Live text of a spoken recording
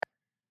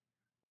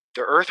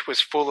The earth was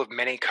full of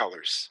many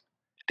colors.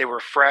 They were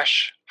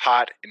fresh,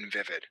 hot, and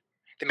vivid.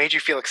 They made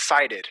you feel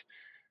excited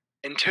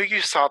until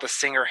you saw the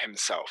singer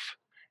himself,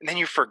 and then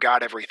you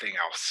forgot everything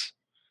else.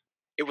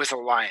 It was a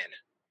lion,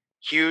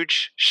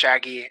 huge,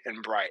 shaggy,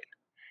 and bright.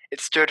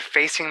 It stood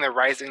facing the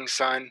rising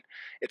sun,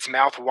 its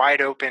mouth wide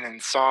open in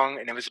song,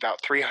 and it was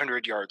about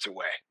 300 yards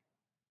away.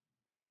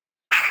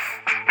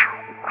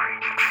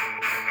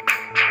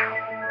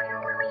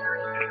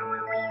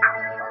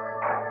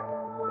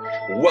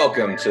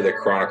 Welcome to the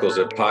Chronicles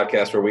of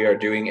Podcast, where we are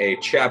doing a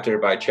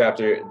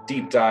chapter-by-chapter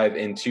deep dive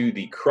into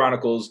the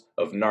Chronicles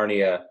of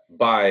Narnia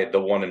by the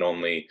one and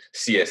only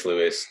C.S.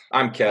 Lewis.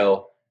 I'm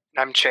Kel.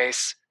 I'm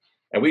Chase.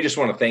 And we just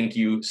want to thank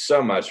you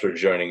so much for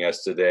joining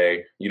us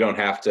today. You don't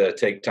have to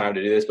take time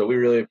to do this, but we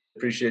really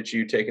appreciate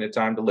you taking the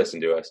time to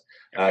listen to us.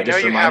 We know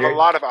you have a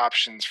lot of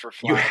options for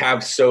flying. You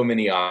have so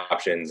many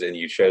options, and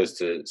you chose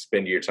to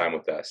spend your time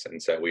with us,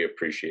 and so we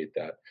appreciate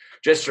that.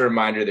 Just a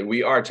reminder that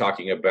we are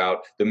talking about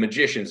The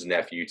Magician's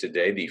Nephew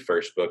today, the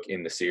first book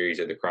in the series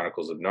of the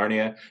Chronicles of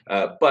Narnia,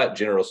 but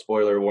general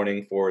spoiler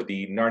warning for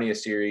the Narnia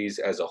series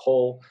as a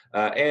whole.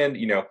 And,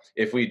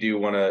 if we do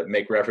want to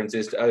make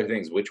references to other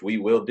things, which we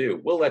will do,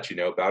 we'll let you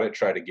know about it,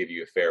 try to give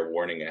you a fair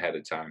warning ahead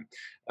of time.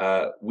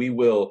 We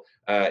will,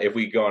 if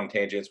we go on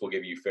tangents, we'll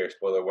give you fair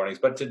spoiler warnings,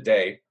 but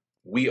today,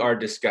 we are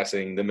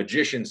discussing The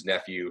Magician's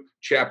Nephew,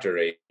 Chapter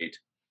 8,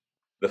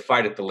 the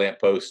fight at the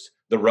lamppost,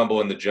 the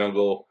rumble in the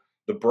jungle,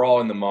 the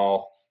brawl in the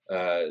mall,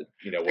 the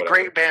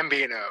Great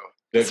Bambino.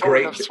 The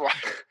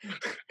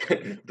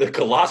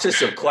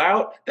Colossus of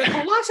Clout. The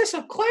Colossus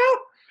of Clout?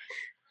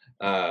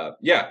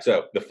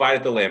 So the fight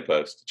at the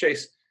lamppost.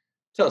 Chase,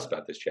 tell us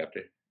about this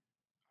chapter.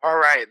 All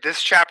right,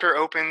 this chapter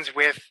opens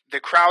with the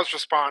crowd's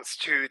response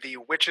to the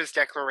witch's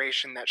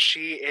declaration that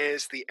she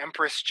is the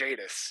Empress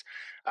Jadis.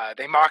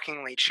 They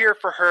mockingly cheer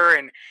for her,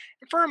 and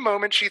for a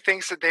moment she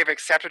thinks that they've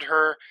accepted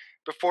her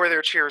before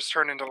their cheers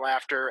turn into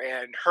laughter,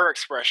 and her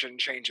expression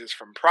changes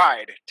from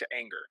pride to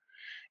anger.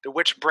 The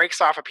witch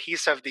breaks off a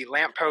piece of the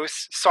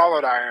lampost's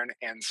solid iron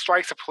and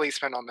strikes a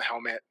policeman on the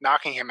helmet,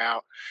 knocking him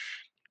out.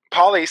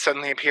 Polly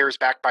suddenly appears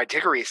back by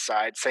Diggory's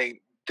side,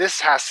 saying,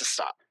 "This has to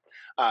stop."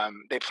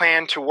 They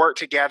plan to work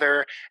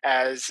together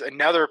as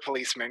another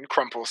policeman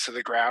crumples to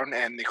the ground,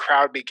 and the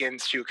crowd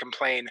begins to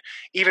complain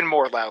even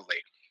more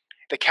loudly.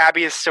 The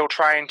cabbie is still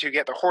trying to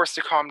get the horse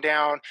to calm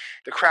down.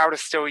 The crowd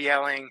is still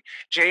yelling.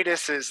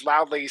 Jadis is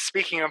loudly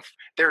speaking of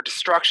their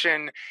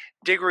destruction.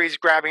 Diggory's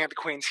grabbing at the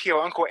queen's heel.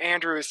 Uncle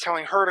Andrew is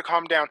telling her to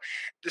calm down.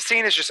 The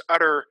scene is just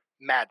utter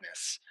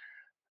madness.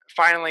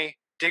 Finally,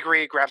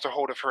 Diggory grabs a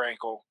hold of her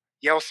ankle,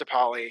 yells to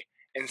Polly,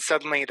 and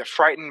suddenly the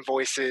frightened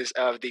voices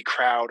of the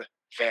crowd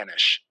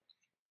vanish.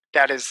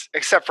 That is,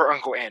 except for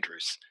Uncle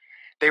Andrew's.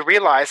 They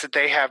realize that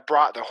they have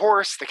brought the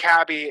horse, the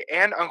cabbie,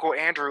 and Uncle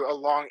Andrew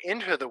along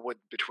into the wood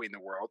between the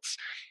worlds.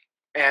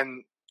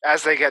 And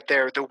as they get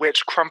there, the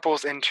witch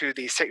crumples into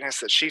the sickness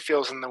that she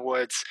feels in the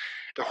woods.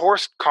 The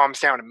horse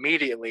calms down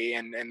immediately,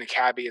 and the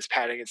cabbie is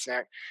patting its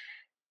neck.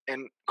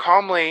 And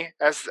calmly,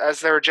 as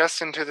they're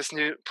adjusting to this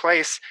new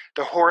place,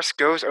 the horse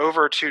goes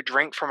over to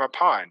drink from a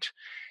pond.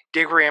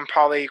 Diggory and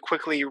Polly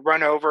quickly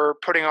run over,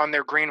 putting on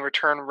their green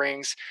return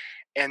rings,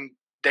 and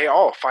they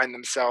all find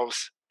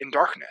themselves in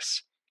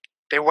darkness.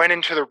 They went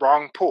into the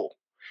wrong pool.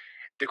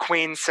 The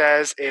queen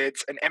says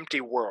it's an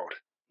empty world,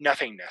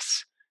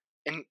 nothingness.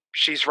 And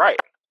she's right.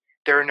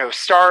 There are no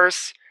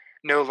stars,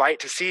 no light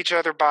to see each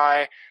other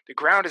by. The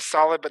ground is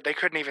solid, but they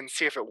couldn't even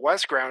see if it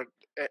was ground.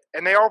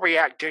 And they all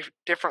react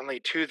differently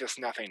to this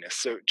nothingness.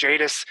 So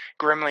Jadis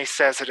grimly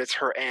says that it's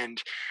her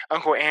end.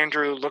 Uncle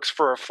Andrew looks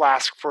for a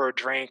flask for a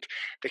drink.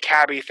 The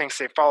cabbie thinks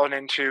they've fallen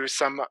into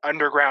some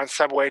underground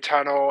subway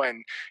tunnel,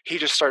 and he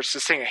just starts to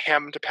sing a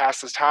hymn to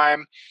pass his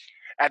time.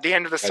 At the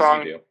end of the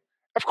song,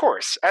 of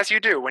course, as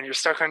you do when you're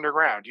stuck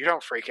underground, you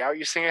don't freak out,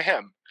 you sing a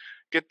hymn.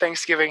 Good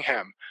Thanksgiving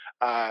hymn.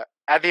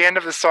 At the end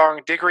of the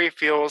song, Diggory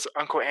feels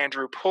Uncle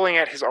Andrew pulling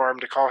at his arm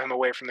to call him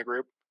away from the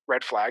group.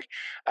 Red flag.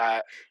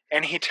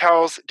 And he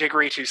tells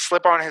Diggory to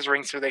slip on his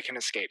ring so they can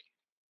escape.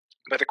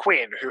 But the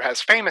queen, who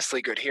has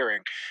famously good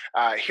hearing,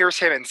 hears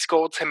him and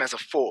scolds him as a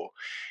fool.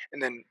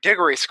 And then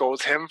Diggory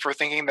scolds him for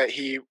thinking that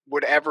he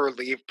would ever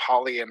leave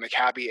Polly and the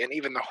cabbie and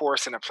even the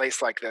horse in a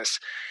place like this.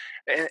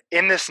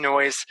 In this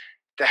noise,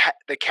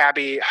 the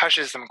cabbie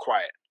hushes them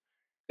quiet.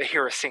 They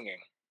hear a singing.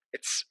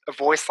 It's a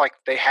voice like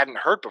they hadn't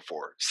heard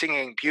before,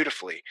 singing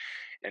beautifully.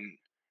 And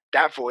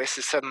that voice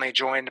is suddenly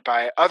joined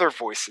by other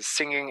voices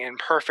singing in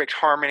perfect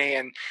harmony,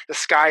 and the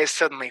sky is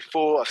suddenly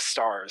full of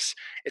stars.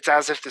 It's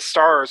as if the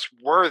stars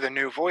were the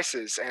new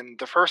voices, and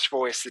the first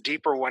voice, the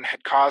deeper one,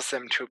 had caused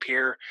them to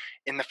appear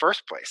in the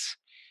first place.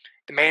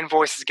 The main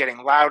voice is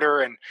getting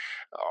louder, and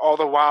all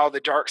the while the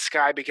dark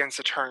sky begins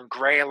to turn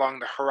gray along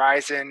the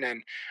horizon,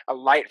 and a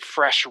light,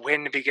 fresh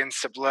wind begins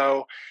to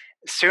blow.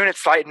 Soon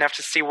it's light enough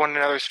to see one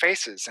another's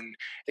faces, and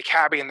the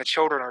cabbie and the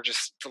children are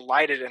just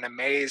delighted and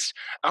amazed.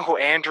 Uncle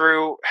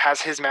Andrew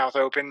has his mouth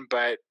open,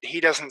 but he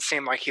doesn't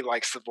seem like he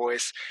likes the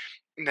voice.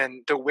 And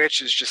then the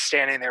witch is just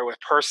standing there with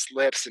pursed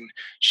lips, and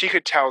she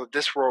could tell that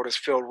this world is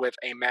filled with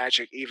a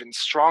magic even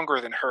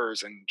stronger than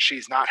hers, and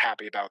she's not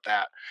happy about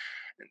that.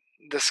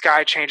 The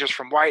sky changes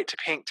from white to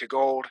pink to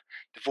gold.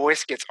 The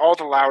voice gets all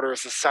the louder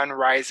as the sun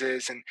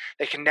rises, and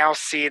they can now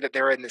see that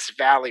they're in this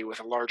valley with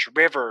a large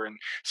river and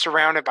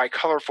surrounded by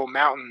colorful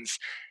mountains.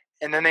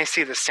 And then they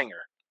see the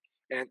singer,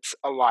 and it's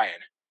a lion,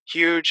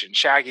 huge and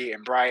shaggy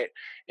and bright,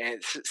 and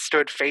it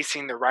stood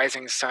facing the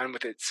rising sun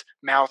with its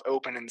mouth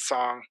open in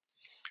song.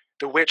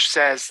 The witch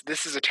says,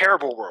 "This is a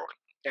terrible world,"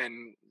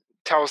 and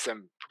tells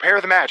them,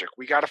 "Prepare the magic.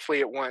 We got to flee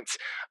at once."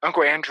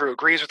 Uncle Andrew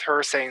agrees with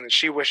her, saying that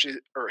he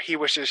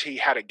wishes he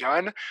had a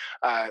gun.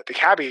 The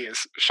cabbie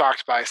is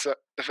shocked by the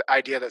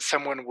idea that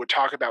someone would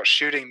talk about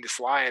shooting this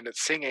lion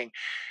that's singing.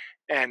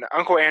 And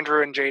Uncle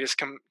Andrew and Jadis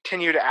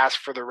continue to ask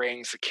for the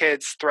rings. The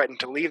kids threaten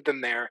to leave them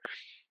there.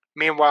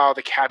 Meanwhile,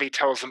 the cabbie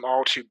tells them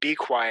all to be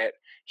quiet.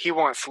 He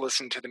wants to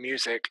listen to the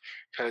music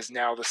because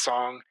now the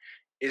song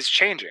is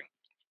changing.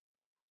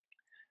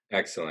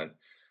 Excellent.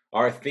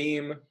 Our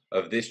theme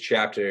of this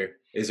chapter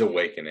is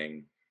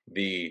awakening,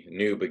 the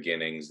new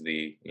beginnings,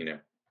 the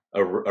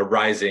a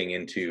rising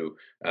into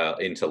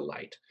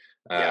light.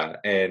 Yeah.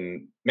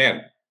 And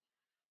man,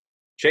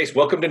 Chase,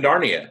 welcome to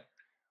Narnia.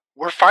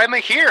 We're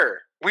finally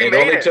here. We It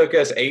made only it. took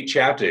us 8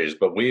 chapters,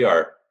 but we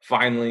are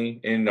finally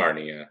in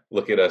Narnia.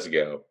 Look at us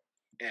go.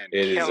 And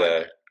It is killing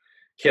it.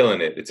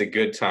 killing it. It's a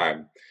good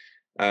time.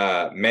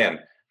 Man,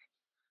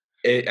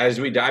 as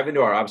we dive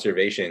into our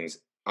observations,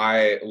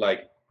 I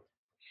like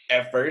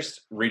at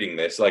first reading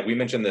this, like we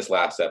mentioned this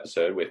last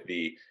episode with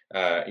the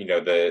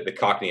the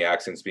Cockney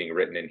accents being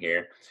written in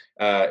here.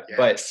 But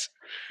Yes.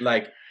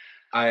 like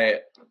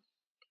I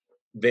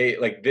they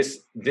like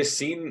this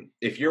scene,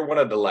 if you're one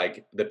of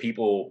the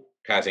people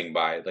passing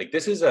by, like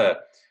this is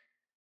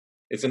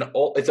it's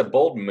a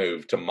bold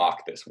move to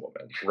mock this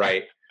woman,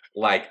 right?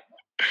 Like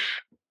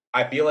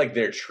I feel like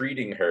they're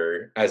treating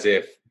her as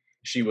if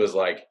she was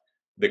like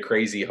the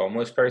crazy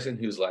homeless person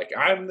who's like,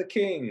 I'm the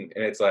king.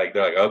 And it's like,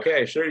 they're like,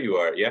 okay, sure you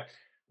are. Yeah.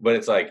 But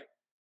it's like,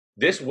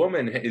 this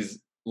woman is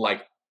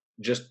like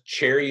just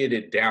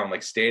charioted down,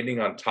 like standing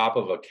on top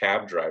of a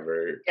cab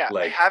driver. Yeah,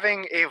 Like,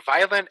 having a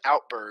violent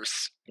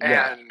outburst,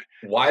 yeah, and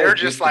why they're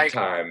is just this the like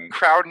time?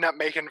 crowding up,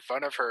 making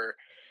fun of her.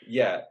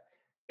 Yeah.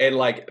 And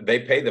like, they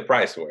pay the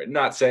price for it.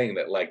 Not saying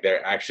that like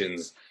their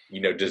actions,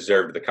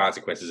 deserved the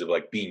consequences of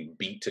like being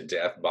beat to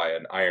death by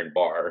an iron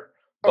bar.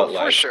 Oh, But for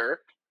like,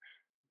 sure.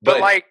 But but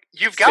like,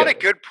 you've got a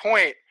still, good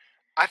point.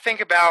 I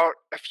think about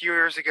a few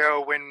years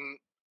ago when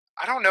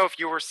I don't know if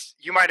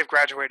you might have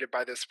graduated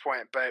by this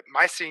point, but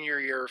my senior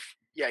year,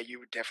 yeah,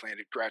 you definitely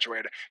had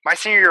graduated. My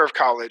senior year of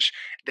college,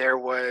 there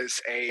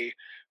was a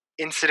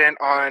incident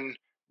on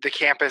the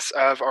campus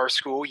of our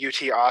school,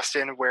 UT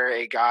Austin, where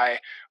a guy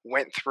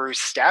went through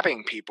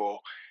stabbing people.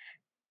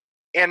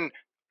 And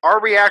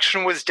our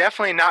reaction was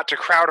definitely not to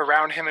crowd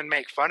around him and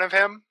make fun of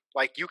him.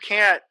 Like, you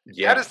can't, that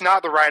yeah. is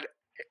not the right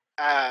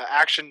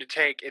action to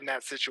take in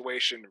that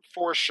situation,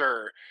 for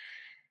sure.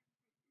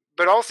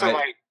 But also, I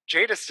like,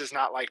 Jadis does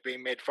not like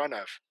being made fun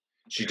of.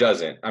 She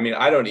doesn't. I mean,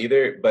 I don't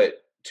either,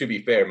 but to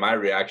be fair, my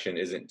reaction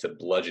isn't to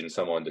bludgeon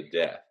someone to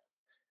death.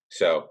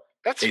 So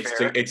That's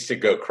fair. it's to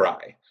go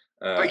cry.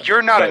 But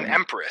you're not But an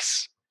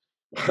empress.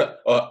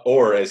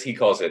 or as he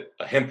calls it,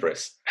 a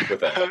hempress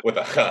with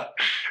a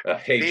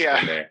H The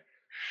in there.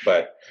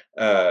 But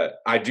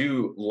I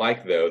do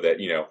like though that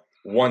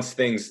once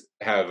things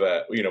have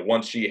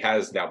once she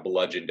has now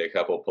bludgeoned a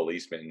couple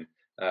policemen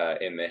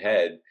in the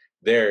head,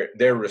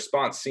 their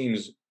response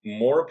seems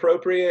more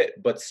appropriate,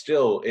 but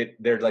still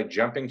they're like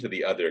jumping to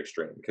the other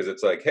extreme because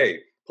it's like,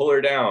 hey, pull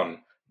her down,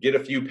 get a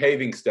few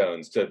paving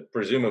stones to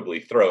presumably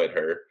throw at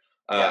her,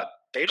 yeah,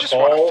 they just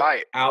want to call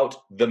fight. out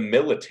the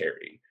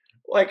military.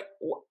 Like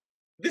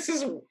this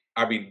is,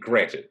 I mean,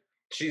 granted,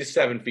 she's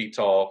 7 feet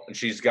tall and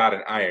she's got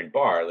an iron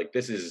bar. Like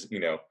this is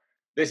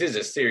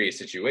a serious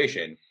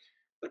situation,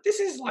 but this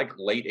is like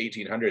late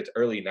 1800s,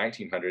 early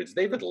 1900s.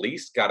 They've at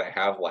least got to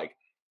have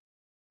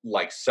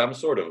like some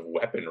sort of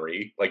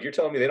weaponry. Like you're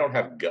telling me they don't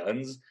have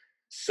guns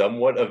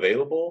somewhat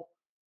available?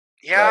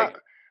 Yeah, Like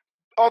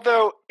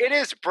although it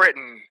is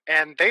Britain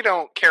and they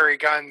don't carry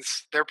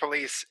guns, their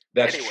police,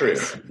 that's true.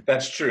 anyways.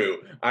 That's true.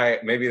 I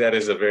maybe that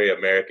is a very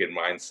American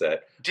mindset.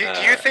 Do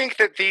you think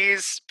that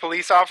these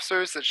police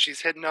officers that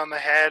she's hitting on the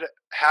head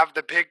have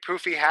the big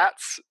poofy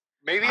hats?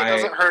 Maybe it I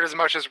doesn't hurt as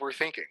much as we're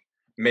thinking.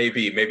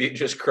 maybe it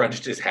just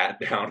crunched his hat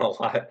down a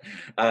lot.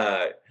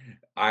 Uh,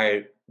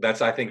 I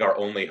think our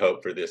only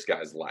hope for this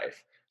guy's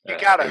life. You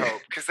gotta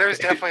hope, because there's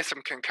definitely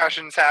some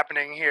concussions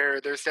happening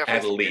here. There's At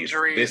definitely some least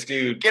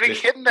injuries. Getting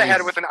hit in the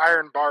head with an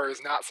iron bar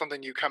is not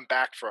something you come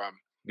back from.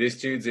 this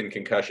dude's in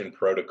concussion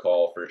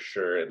protocol for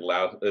sure. At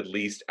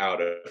least out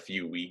a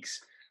few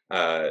weeks,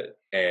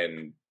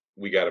 and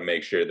we got to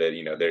make sure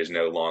that there's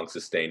no long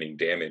sustaining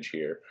damage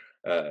here.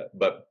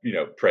 But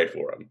pray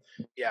for him.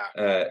 Yeah,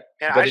 and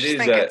I But it just is.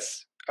 think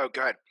it's. Oh,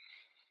 good.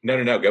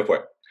 No, go for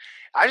it.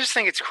 I just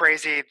think it's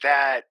crazy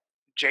that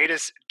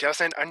Jadis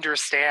doesn't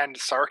understand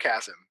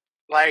sarcasm.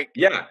 Like,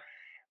 Yeah,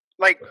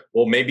 Like,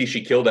 Well, maybe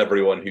she killed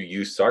everyone who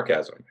used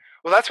sarcasm.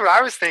 well, that's what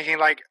I was thinking.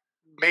 Like,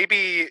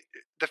 maybe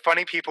the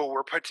funny people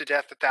were put to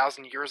death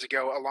 1,000 years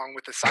ago, along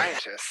with the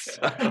scientists.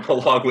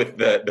 Along with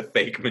the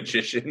fake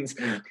magicians.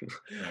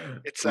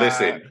 It's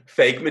Listen,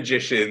 fake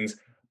magicians,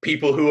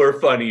 people who are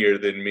funnier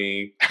than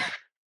me,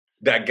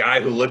 that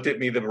guy who looked at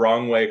me the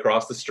wrong way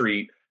across the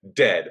street,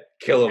 dead.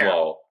 Kill them yeah,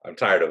 all. I'm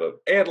tired of them.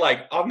 And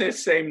like on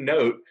this same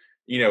note,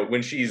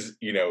 when she's,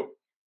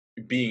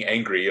 being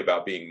angry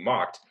about being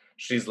mocked,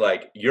 she's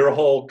like, your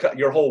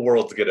whole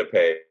world's gonna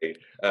pay.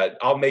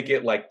 I'll make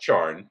it like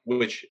Charn,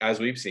 which, as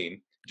we've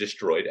seen,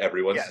 destroyed.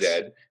 Everyone's yes.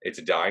 dead. It's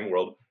a dying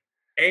world.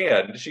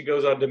 And she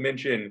goes on to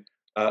mention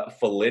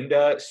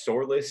Felinda,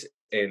 Sorlis,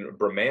 and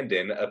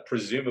Bramandin,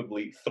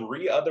 presumably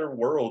three other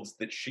worlds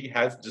that she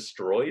has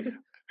destroyed.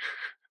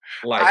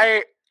 Like,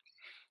 I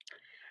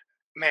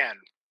man,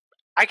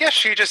 I guess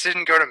she just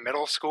didn't go to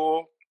middle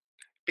school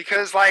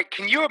because, like,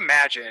 can you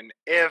imagine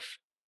if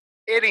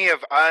any of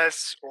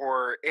us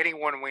or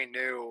anyone we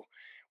knew,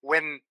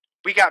 when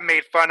we got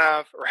made fun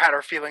of or had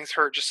our feelings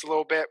hurt just a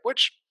little bit,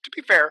 which, to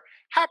be fair,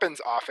 happens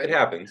it often,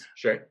 happens,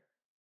 sure.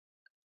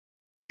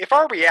 if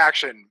our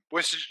reaction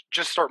was to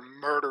just start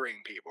murdering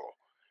people,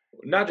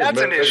 Not just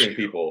that's an murdering issue.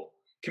 people,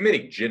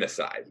 committing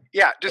genocide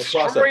Yeah, across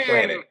a destroying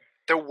planet.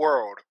 the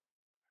world.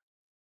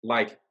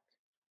 Like,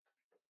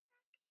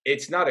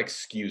 it's not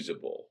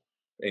excusable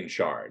in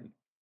Charn,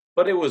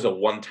 but it was a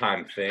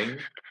one-time thing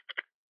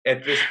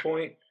at this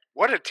point.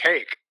 What a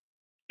take.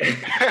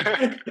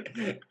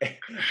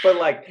 But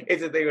like,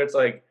 it's a thing where it's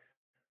like,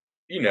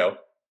 you know,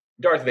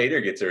 Darth Vader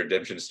gets a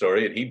redemption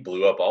story, and he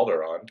blew up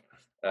Alderaan.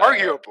 Uh,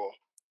 Arguable.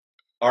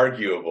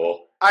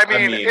 Arguable. I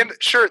I mean, mean,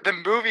 sure, the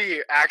movie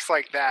acts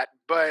like that,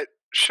 but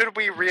should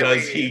we does really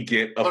he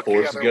get a look the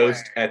Force other way?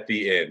 ghost at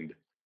the end?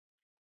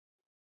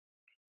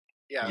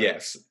 Yeah,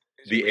 Yes.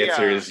 The we.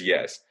 answer is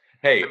yes.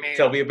 I Hey, mean,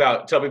 tell me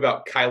about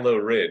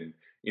Kylo Ren.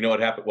 You know what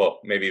happened? Well,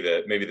 maybe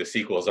the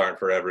sequels aren't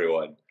for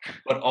everyone,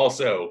 but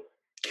also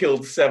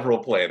killed several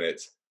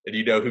planets. And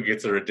you know who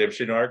gets a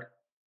redemption arc?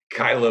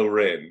 Kylo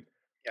Ren.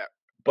 yeah,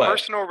 But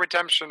personal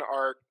redemption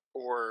arc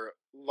or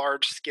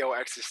large scale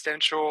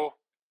existential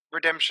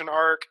redemption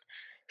arc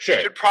sure,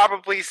 should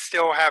probably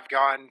still have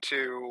gone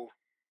to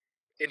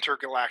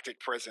intergalactic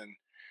prison.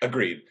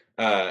 agreed.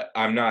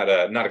 I'm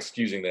not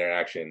excusing their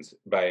actions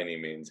by any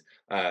means,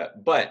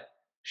 but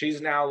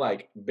she's now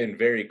like been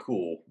very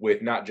cool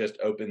with not just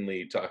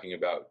openly talking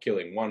about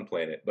killing one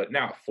planet, but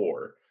now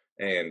four,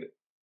 and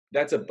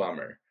that's a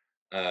bummer.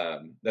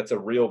 That's a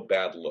real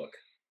bad look.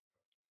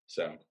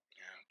 So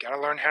Gotta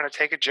learn how to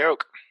take a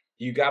joke.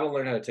 you got to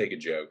learn how to take a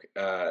joke.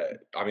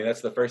 I mean,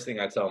 that's the first thing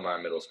I tell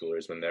my middle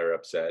schoolers when they're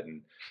upset,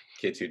 and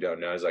kids who don't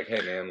know is like,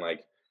 hey man,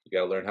 like you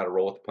got to learn how to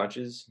roll with the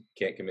punches.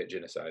 Can't commit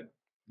genocide.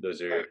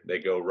 They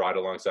go right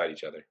alongside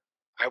each other.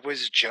 I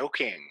was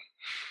joking.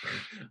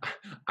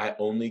 I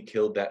only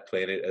killed that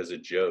planet as a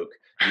joke.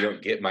 You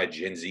don't get my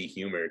Gen Z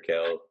humor,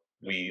 Kel.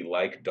 We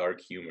like dark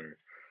humor.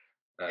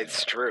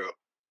 It's Uh, true.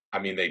 I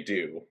mean, they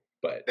do,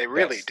 but They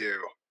really that's do.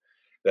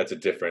 that's a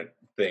different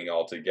thing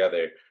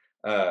altogether.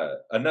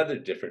 Another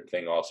different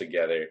thing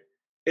altogether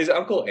is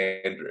Uncle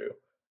Andrew,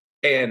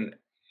 and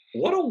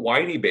what a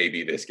whiny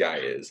baby this guy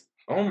is.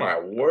 Oh my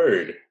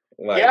word!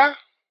 Like Yeah,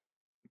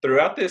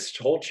 throughout this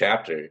whole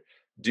chapter,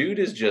 dude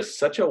is just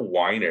such a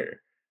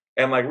whiner,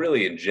 and like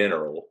really in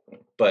general.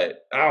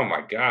 But oh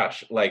my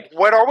gosh, like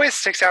what always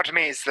sticks out to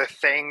me is the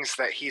things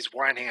that he's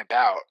whining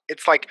about.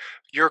 It's like,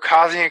 you're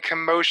causing a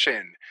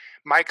commotion.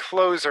 My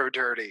clothes are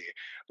dirty.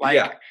 Like,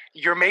 yeah,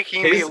 you're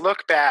making me his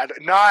look bad.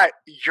 Not,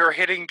 you're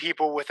hitting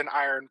people with an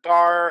iron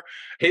bar.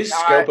 his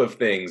Not, scope of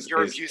things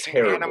you're is abusing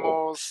terrible.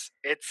 animals.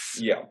 It's,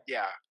 Yeah,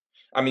 yeah,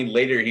 I mean,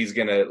 later he's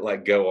gonna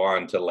like go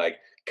on to like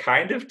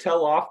kind of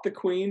tell off the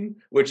queen,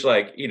 which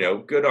like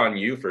good on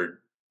you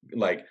for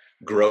like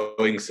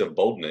growing some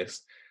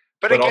boldness,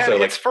 but but again, also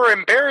it's like for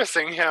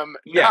embarrassing him,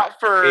 yeah, not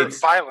for it's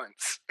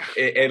violence.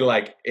 and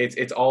like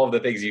it's all of the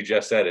things you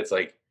just said. It's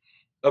like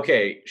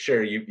okay,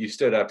 sure, you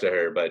stood up to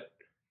her, but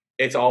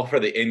it's all for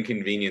the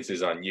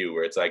inconveniences on you.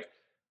 Where it's like,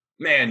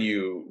 man,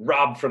 you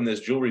robbed from this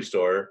jewelry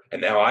store,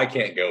 and now I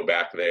can't go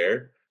back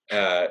there.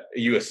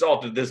 You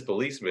assaulted this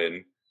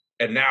policeman,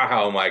 and now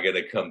how am I going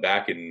to come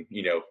back and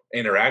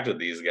interact with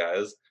these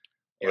guys?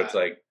 Where Yeah, it's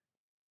like,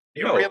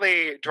 it no,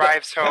 really that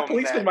drives that home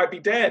policeman that, might be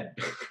dead.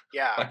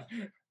 yeah,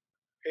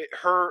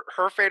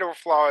 her fatal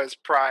flaw is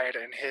pride,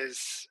 and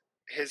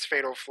his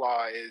fatal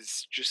flaw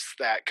is just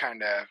that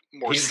kind of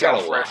more He's got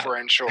a lot.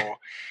 self-referential.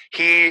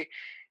 he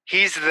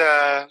he's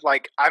the,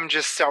 like, I'm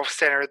just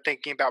self-centered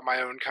thinking about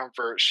my own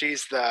comfort.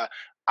 She's the,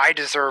 I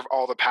deserve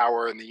all the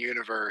power in the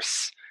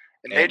universe,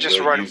 and they And just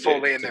will run use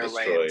fully it in to their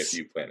destroy a lanes.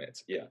 few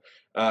planets.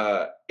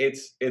 Yeah,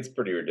 it's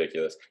pretty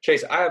ridiculous.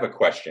 Chase, I have a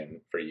question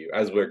for you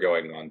as we're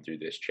going on through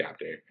this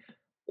chapter.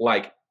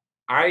 Like,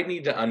 I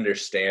need to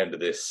understand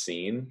this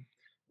scene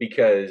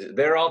because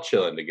they're all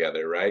chilling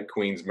together, right?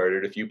 Queen's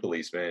murdered a few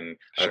policemen.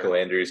 Sure, Uncle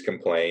Andrew's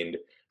complained,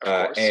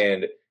 of course.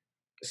 and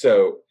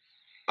so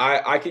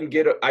I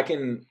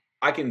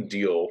can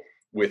deal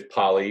with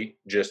Polly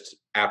just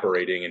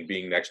apparating and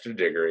being next to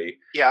Diggory.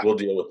 Yeah. We'll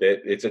deal with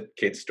it. It's a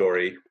kid's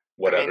story, I mean,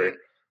 whatever.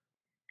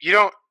 you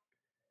don't.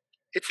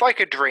 It's like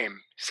a dream.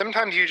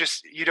 Sometimes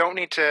you don't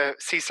need to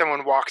see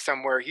someone walk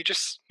somewhere. You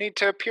just need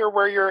to appear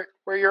where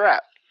you're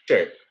at.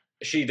 Sure.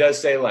 She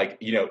does say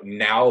like,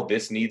 now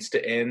this needs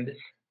to end,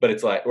 but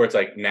it's like, or it's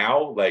like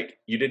now, like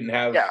you didn't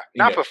have, Yeah,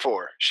 not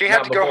before. She had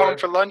not to go home before.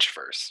 for lunch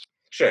first.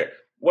 Sure.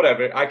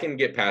 Whatever. I can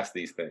get past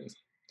these things.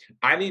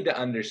 I need to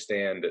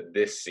understand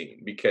this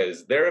scene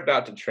because they're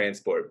about to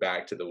transport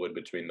back to the wood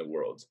between the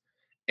worlds.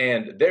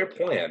 And their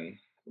plan,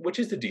 which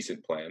is a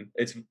decent plan,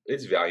 it's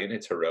valiant,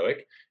 it's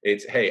heroic.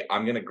 It's, hey,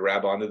 I'm gonna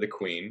grab onto the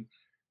queen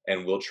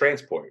and we'll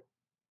transport.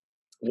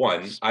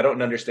 One, Yes. I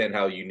don't understand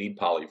how you need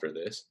Polly for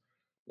this.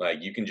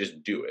 Like you can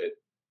just do it.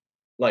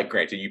 Like,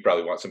 granted, you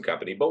probably want some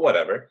company, but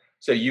whatever.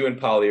 So you and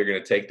Polly are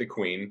going to take the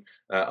queen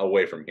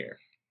away from here.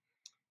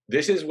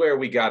 This is where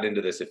we got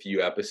into this a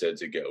few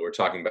episodes ago. We're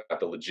talking about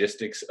the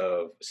logistics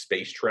of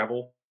space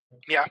travel,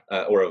 Yeah.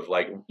 or of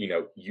like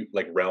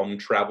like realm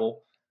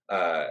travel,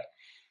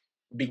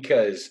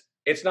 because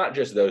it's not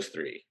just those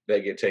three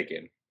that get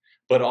taken,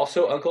 but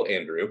also Uncle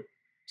Andrew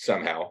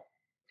somehow,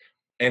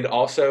 and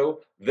also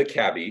the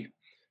cabbie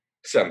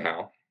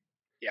somehow,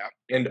 Yeah.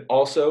 and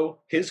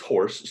also his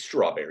horse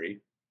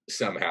Strawberry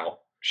somehow,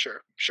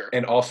 Sure. Sure.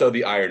 and also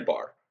the Iron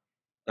Bar.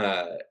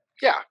 Uh,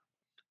 Yeah.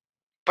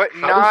 But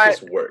how does not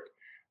this work?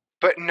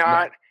 but No,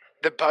 not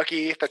the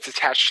buggy that's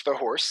attached to the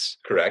horse,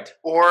 correct.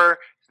 or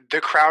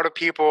the crowd of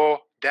people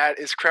that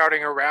is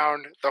crowding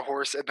around the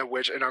horse and the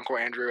witch and Uncle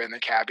Andrew and the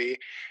cabbie,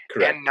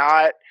 Correct. and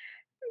not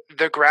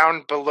the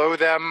ground below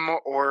them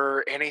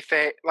or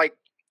anything. Like,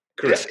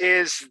 this Correct.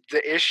 is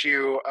the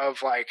issue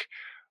of like,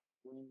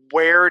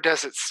 where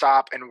does it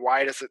stop and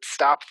why does it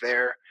stop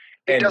there?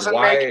 It And doesn't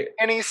make why?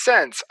 any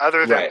sense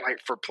other than Right. like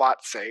for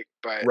plot's sake,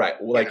 but Right.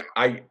 you know,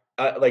 Like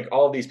like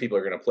all these people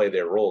are going to play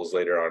their roles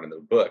later on in the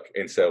book,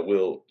 and so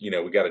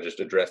we got to just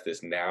address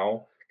this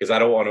now because I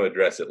don't want to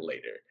address it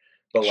later.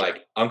 But sure.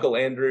 like Uncle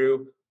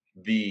Andrew,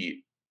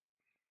 the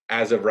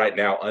as of right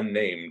now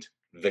unnamed,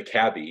 the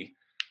cabbie,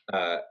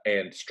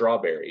 and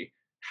Strawberry,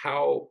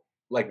 how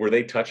like were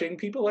they touching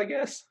people? I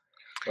guess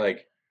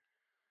like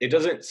it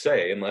doesn't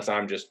say unless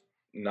I'm just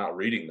not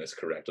reading this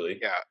correctly.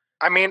 Yeah.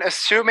 I mean,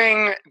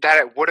 assuming that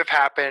it would have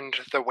happened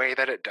the way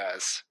that it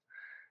does,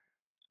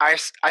 I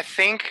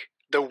think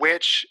the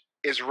witch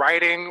is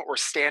riding or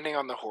standing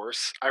on the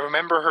horse. I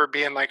remember her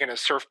being like in a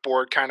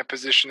surfboard kind of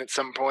position at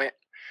some point.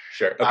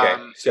 Sure. Okay.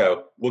 Um,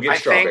 So we'll get I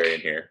think Strawberry in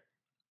here.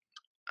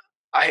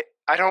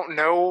 I don't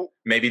know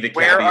Maybe the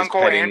where cabbie is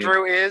Uncle petting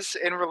Andrew is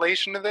in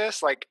relation to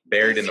this. Like,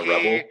 buried is in the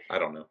he rubble. I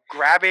don't know.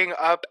 grabbing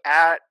up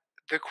at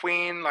the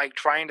queen, like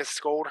trying to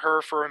scold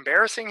her for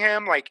embarrassing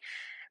him? Like,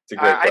 It's a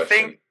great I think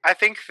question. I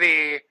think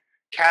the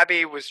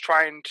cabbie was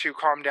trying to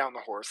calm down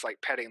the horse,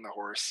 like petting the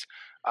horse.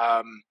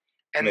 Um,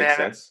 and Makes then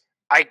sense.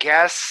 I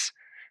guess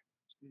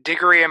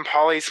Diggory and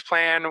Polly's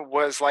plan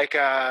was like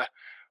I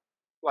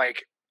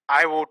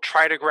will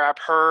try to grab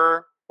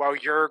her while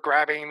you're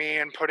grabbing me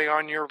and putting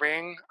on your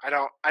ring.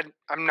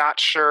 I'm not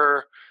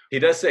sure. He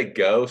does say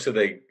go, so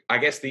I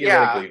guess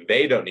Yeah, theoretically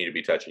they don't need to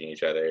be touching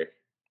each other.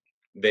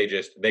 They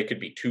could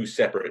be two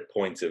separate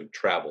points of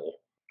travel.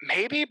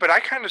 maybe, but I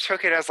kind of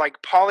took it as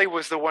like Polly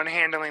was the one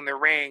handling the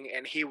ring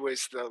and he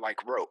was the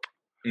like rope.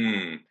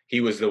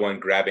 He was the one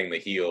grabbing the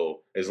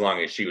heel as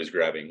long as she was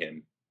grabbing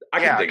him. I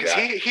can Yeah, dig because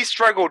that. he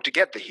struggled to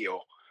get the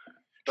heel,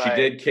 She but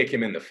did kick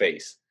him in the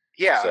face.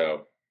 yeah,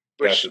 So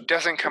which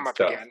doesn't come it's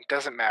up tough. again.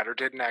 Doesn't matter.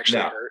 Didn't actually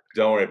No, hurt.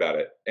 don't worry about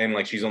it. And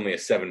like she's only a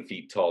 7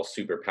 feet tall,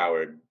 super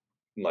powered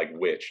like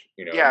witch.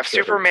 Yeah, if I'm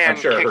Superman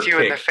sure kicked her you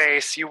in the kick,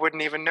 face, you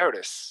wouldn't even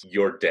notice.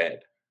 you're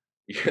dead.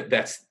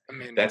 that's I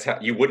mean, that's how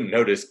you wouldn't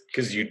notice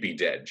because you'd be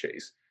dead,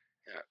 Chase.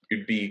 yeah.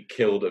 You'd be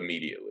killed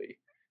immediately.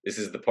 This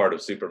is the part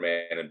of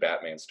Superman and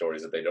Batman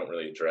stories that they don't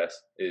really address.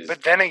 Is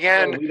But then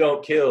again, we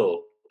don't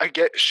kill I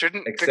get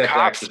shouldn't the except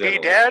cops be accidentally.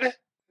 dead?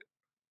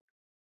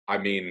 I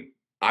mean,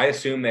 I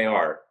assume they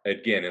are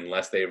again,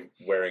 unless they're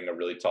wearing a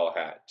really tall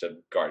hat to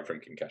guard from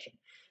concussion.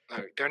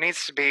 There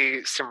needs to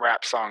be some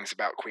rap songs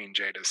about Queen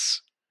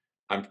Jadis.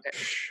 I'm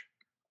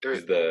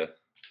There,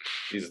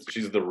 she's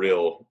she's the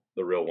real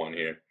one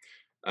here.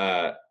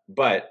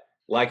 But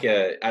like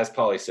as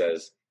Polly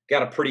says,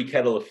 got a pretty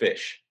kettle of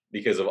fish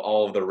because of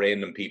all of the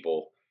random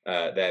people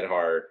that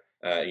are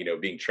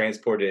being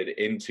transported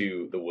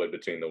into the wood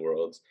between the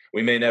worlds.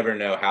 We may never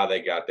know how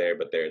they got there,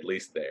 but they're at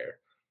least there.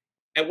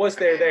 And once I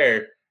they're mean,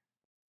 there,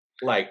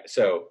 like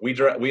so we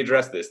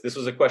addressed this. This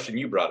was a question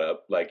you brought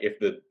up. Like if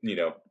the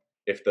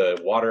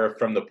water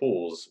from the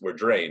pools were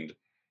drained,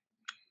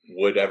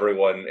 would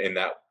everyone in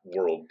that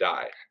world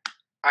die?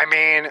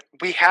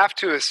 we have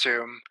to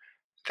assume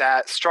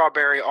that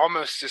Strawberry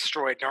almost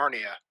destroyed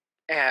Narnia,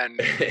 and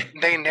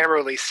they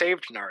narrowly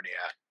saved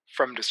Narnia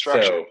from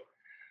destruction. So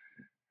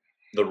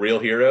the real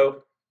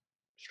hero,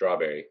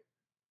 Strawberry.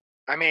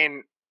 I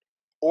mean,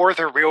 or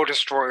the real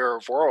destroyer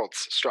of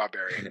worlds,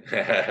 Strawberry.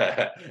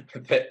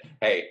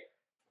 Hey,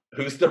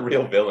 who's the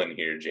real villain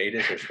here,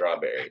 Jadis or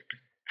Strawberry?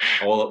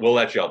 We'll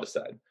let y'all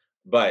decide.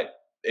 But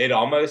it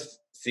almost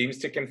seems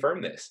to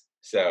confirm this.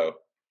 So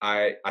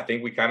I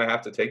think we kind of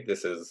have to take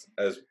this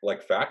as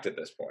like fact at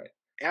this point.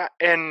 Yeah,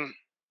 and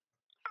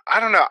I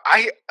don't know.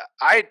 I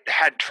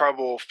had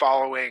trouble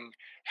following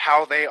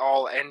how they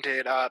all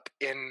ended up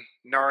in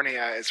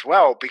Narnia as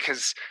well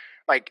because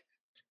like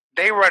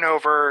they run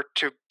over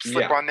to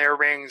slip Yeah, on their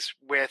rings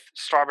with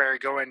Strawberry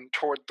going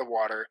toward the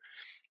water,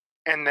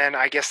 and then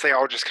I guess they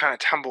all just kind of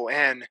tumble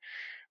in.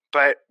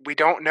 But we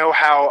don't know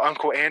how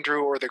Uncle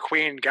Andrew or the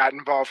Queen got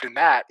involved in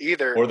that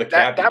either. or the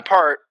That cabbie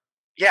part,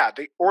 yeah,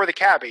 or the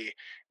cabbie,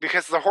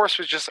 because the horse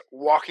was just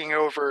walking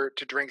over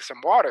to drink some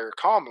water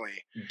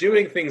calmly.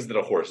 doing things that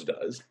a horse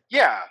does.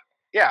 Yeah,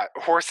 yeah,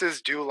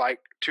 horses do like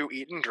to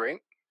eat and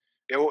drink.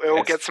 It'll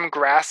That's get some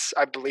grass,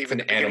 I believe, it's in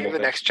an the beginning of animal the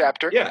thing. next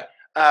chapter. Yeah,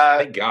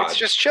 thank It's God.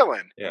 just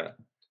chilling. Yeah,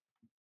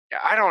 Yeah,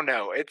 I don't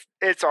know.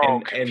 It's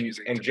all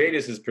confusing and to me.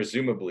 Jadis is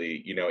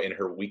presumably in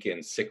her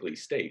weakened, sickly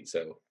state.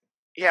 So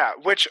Yeah,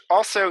 which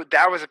also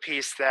that was a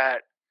piece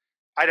that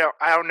I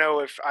don't know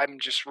if I'm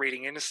just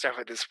reading into stuff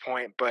at this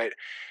point, but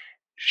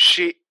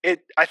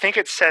I think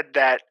it said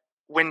that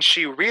when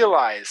she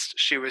realized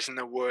she was in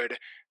the wood,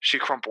 she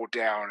crumpled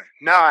down.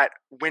 Not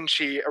when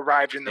she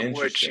arrived in the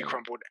wood, she interesting.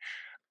 crumpled.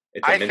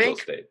 It's a I mental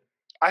think state.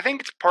 I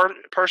think it's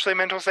partially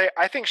mental state.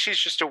 I think she's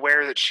just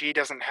aware that she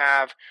doesn't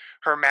have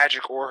her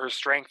magic or her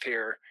strength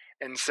here,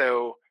 and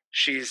so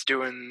she's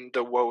doing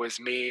the "woe is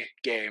me"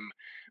 game.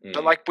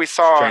 But Mm. like we She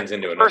saw turns the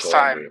into an first Uncle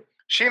time, Andrew.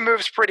 she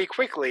moves pretty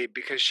quickly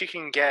because she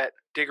can get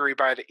Diggory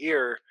by the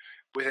ear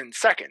within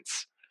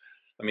seconds.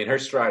 I mean, her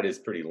stride is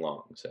pretty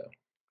long. So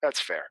That's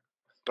fair.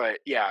 But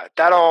yeah,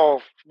 that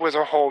all was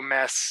a whole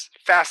mess.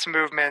 Fast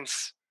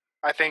movements.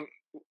 I think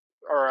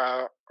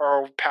our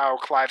old pal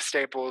Clive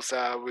Staples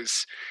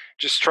was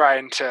just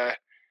trying to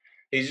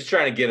he's just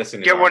trying to get us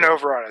into get one Narnia.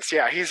 over on us.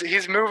 Yeah,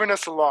 he's moving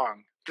us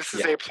along. This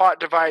is Yeah. a plot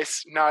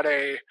device, not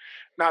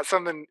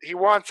something he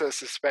wants us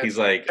to spend He's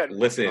like, 10 minutes on.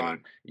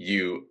 listen,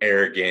 you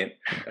arrogant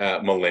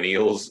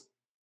millennials,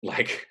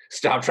 like,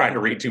 stop trying to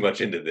read too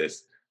much into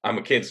this. I'm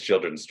a kid's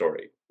children's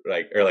story,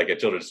 or like a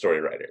children's story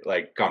writer.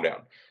 Like, calm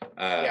down.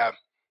 Uh, Yeah,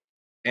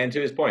 and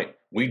to his point,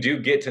 we do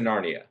get to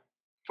Narnia.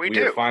 we We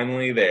are do.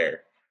 finally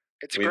there.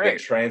 It's We've been great.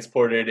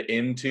 transported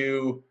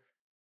into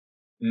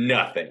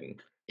nothing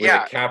with a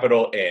Yeah,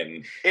 capital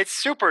N. it's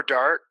super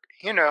dark.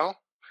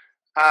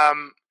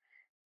 Um,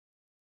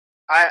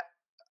 I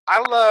I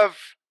love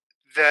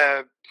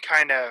the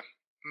kind of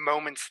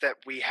moments that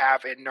we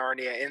have in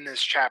Narnia in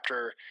this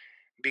chapter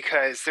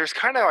because there's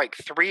kind of like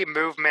three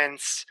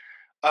movements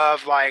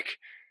of like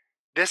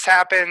this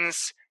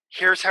happens,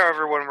 here's how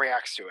everyone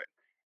reacts to it.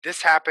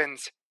 This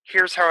happens,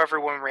 here's how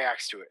everyone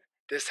reacts to it.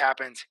 This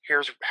happens,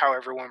 here's how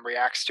everyone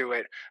reacts to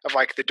it. Of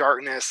like the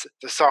darkness,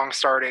 the song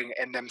starting,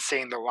 and them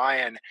seeing the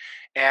lion.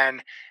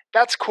 And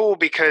that's cool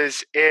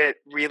because it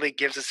really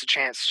gives us a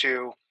chance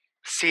to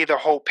see the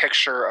whole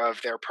picture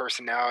of their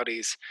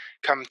personalities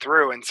come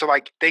through. And so,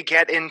 like, they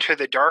get into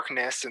the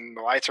darkness and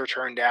the lights are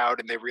turned out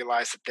and they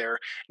realize that they're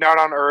not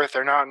on Earth,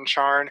 they're not in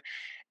Charn.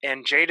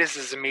 And Jadis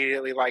is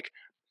immediately like,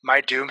 my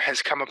doom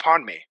has come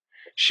upon me.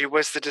 She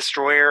was the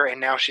destroyer, and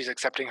now she's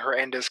accepting her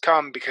end has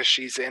come because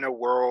she's in a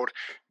world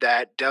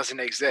that doesn't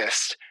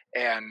exist,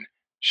 and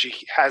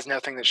she has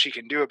nothing that she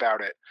can do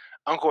about it.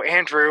 Uncle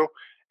Andrew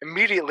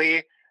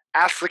immediately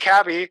asks the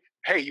cabbie,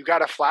 "Hey, you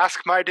got a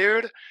flask, my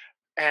dude?"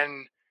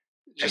 And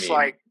I just mean,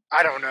 like,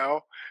 I don't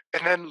know.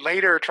 And then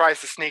later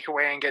tries to sneak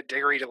away and get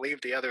Diggory to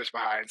leave the others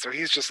behind. So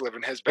he's just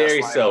living his best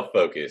very life. self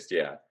focused.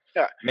 Yeah.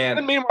 Yeah. Man,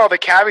 And meanwhile, the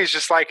cabbie's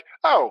just like,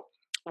 oh,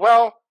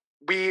 well,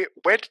 we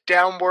went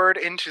downward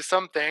into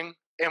something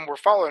and we're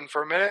following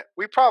for a minute.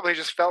 We probably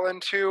just fell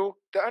into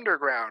the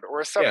underground or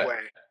a yeah. subway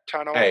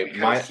tunnel Hey,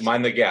 because,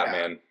 mind the gap, yeah,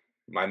 man.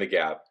 Mind the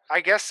gap. I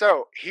guess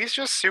so. He's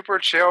just super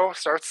chill,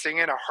 starts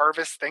singing a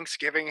Harvest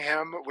Thanksgiving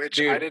hymn, which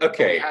I Dude, didn't know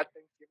we okay. had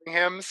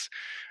Thanksgiving hymns.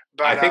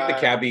 I But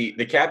think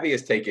the cabbie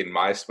has taken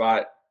my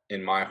spot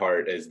in my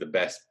heart as the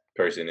best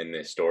person in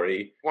this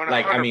story.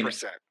 Like,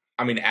 100%.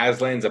 I mean,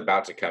 Aslan's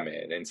about to come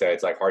in, and so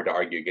it's like hard to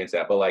argue against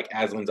that. But like,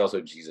 Aslan's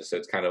also Jesus, so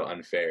it's kind of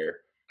unfair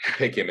to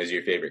pick him as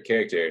your favorite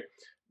character.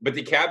 But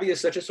the cabbie is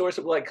such a source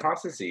of like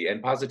constancy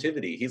and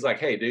positivity. He's like,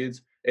 hey,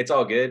 dudes, it's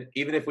all good.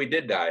 Even if we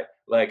did die,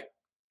 like,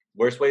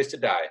 worst ways to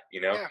die,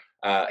 Yeah. He's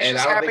And I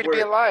just don't happy think to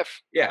be we're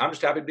alive. yeah, I'm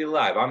just happy to be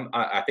alive.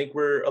 I think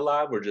we're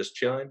alive. We're just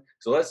chilling.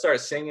 So let's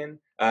start singing.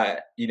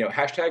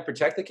 Hashtag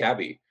protect the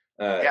cabbie.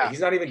 Yeah. He's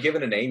not even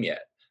given a name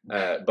yet.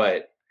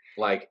 But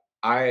like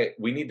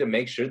we need to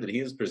make sure that he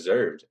is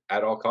preserved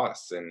at all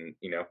costs. And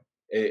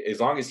as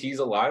long as he's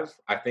alive,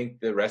 I think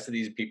the rest of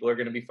these people are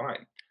going to be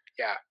fine.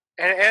 Yeah.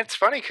 And it's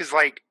funny because,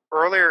 like,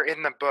 earlier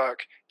in the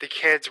book, the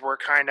kids were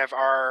kind of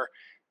our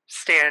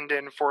stand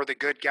in for the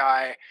good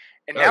guy.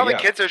 And Oh now the yeah,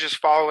 kids are just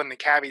following the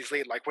cabbie's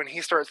lead. Like, when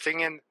he starts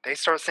singing, they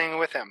start singing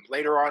with him.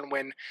 Later on,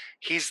 when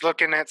he's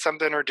looking at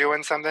something or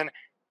doing something,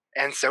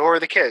 and so are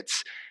the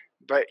kids.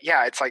 But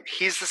yeah, it's like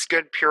he's this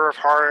good, pure of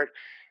heart.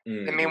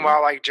 And hmm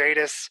meanwhile, like,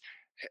 Jadis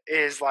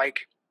is like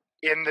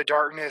in the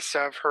darkness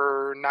of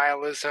her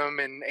nihilism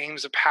and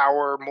aims of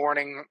power,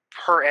 mourning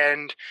her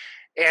end.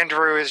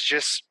 Andrew is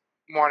just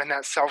wanting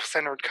that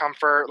self-centered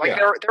comfort. Like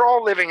Yeah. they're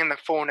all living in the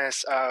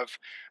fullness of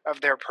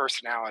their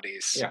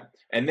personalities. Yeah.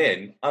 And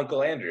then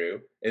Uncle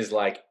Andrew is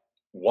like,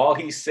 while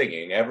he's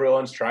singing,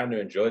 everyone's trying to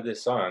enjoy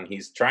this song.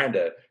 He's trying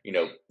to,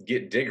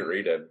 get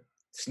Diggory to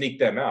sneak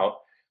them out.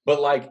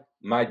 But like,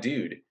 my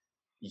dude,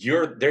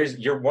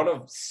 you're one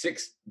of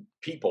six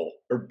people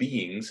or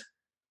beings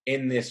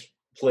in this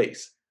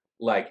place.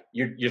 Like,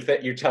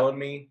 you're telling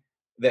me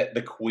that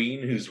the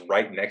queen who's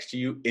right next to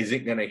you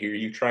isn't gonna hear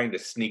you trying to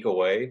sneak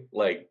away?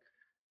 Like,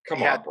 come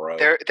Yeah, on, bro.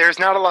 there's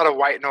not a lot of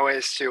white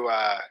noise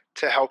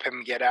to help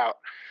him get out.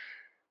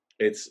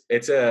 It's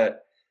a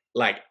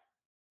like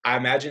I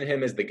imagine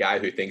him as the guy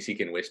who thinks he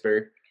can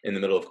whisper in the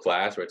middle of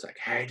class where it's like,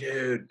 "Hey,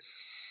 dude,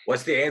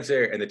 what's the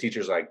answer?" And the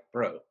teacher's like,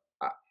 "Bro,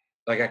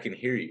 I can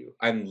hear you.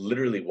 I'm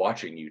literally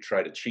watching you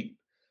try to cheat."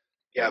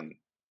 Yep. And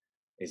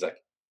he's like,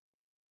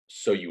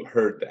 "So you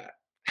heard that?"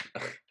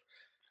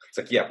 It's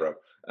like, "Yeah, bro."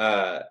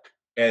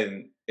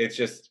 And it's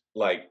just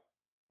like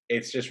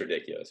it's just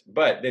ridiculous.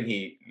 But then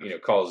he,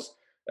 calls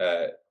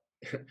uh,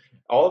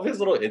 all of his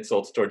little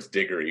insults towards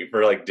Diggory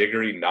for like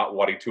Diggory not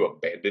wanting to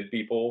abandon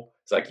people.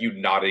 It's like, you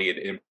naughty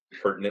and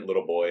impertinent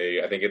little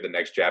boy. I think in the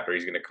next chapter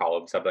he's going to call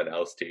him something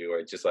else too. Or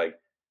it's just like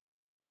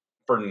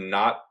for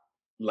not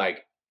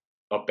like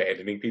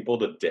abandoning people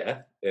to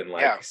death and Yeah.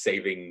 like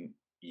saving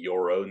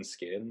your own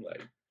skin.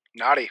 Like,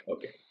 Naughty.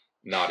 okay,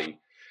 naughty.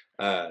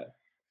 Uh,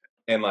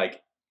 and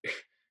like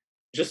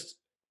just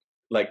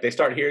like they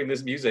start hearing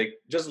this music,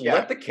 just Yeah.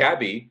 let the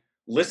cabbie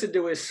listen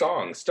to his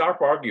song.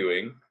 Stop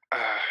arguing.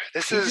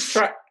 This He just is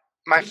try.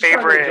 my He's just trying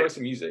to enjoy favorite.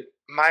 some music.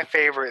 My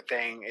favorite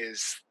thing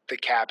is the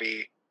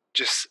cabbie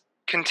just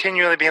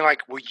continually being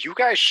like, "Will you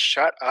guys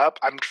shut up?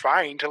 I'm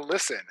trying to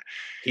listen."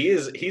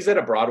 He's at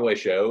a Broadway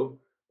show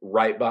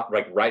right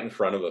in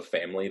front of a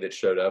family that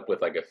showed up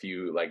with like a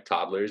few like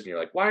toddlers, and you're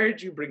like, why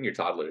did you bring your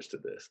toddlers to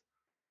this?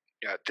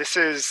 Yeah, this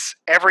is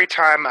every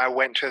time I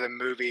went to the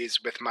movies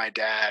with my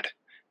dad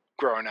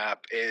growing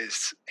up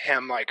is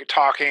him like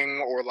talking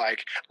or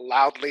like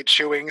loudly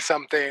chewing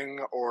something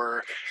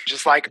or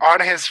just like on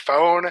his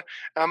phone.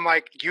 I'm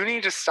like, you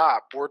need to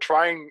stop. We're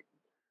trying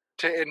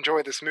to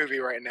enjoy this movie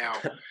right now.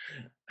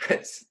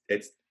 it's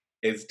it's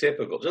it's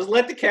typical. Just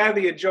let the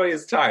cabbie enjoy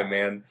his time,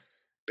 man.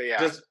 But yeah,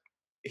 Just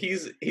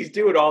he's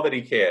doing all that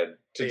he can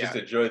to but just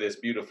yeah, enjoy this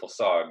beautiful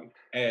song.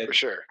 for And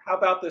sure. how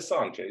about this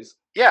song, Chase?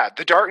 Yeah,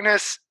 the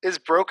darkness is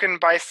broken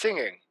by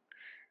singing.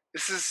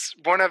 This is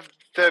one of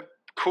the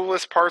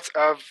coolest parts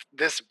of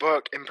this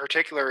book in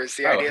particular is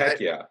the Oh, idea heck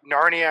that yeah.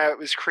 Narnia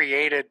was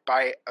created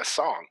by a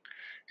song.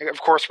 And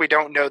of course, we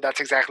don't know that's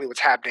exactly what's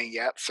happening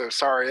yet. So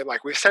sorry,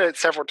 like we've said it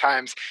several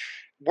times,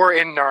 we're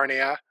in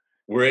Narnia.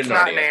 We're in It's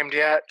not Narnia. named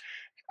yet.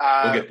 We'll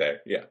Uh, get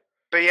there. Yeah.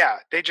 but yeah,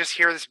 they just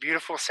hear this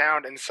beautiful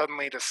sound, and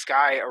suddenly the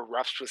sky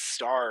erupts with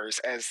stars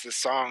as the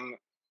song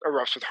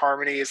erupts with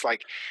harmonies.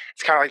 Like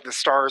it's kind of like the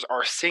stars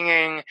are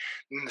singing,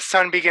 and the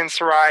sun begins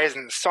to rise,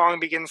 and the song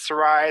begins to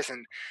rise,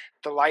 and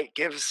the light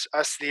gives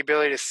us the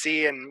ability to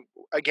see. And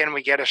again,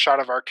 we get a shot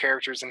of our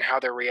characters and how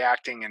they're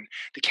reacting. And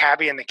the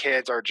cabbie and the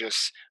kids are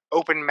just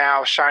open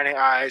mouth, shining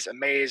eyes,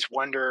 amazed,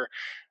 wonder.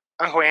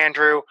 Uncle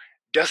Andrew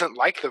doesn't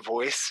like the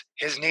voice.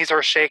 His knees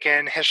are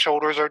shaken, his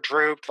shoulders are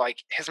drooped,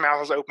 like his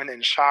mouth is open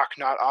in shock,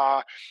 not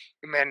awe.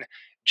 And then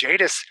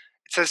Jadis,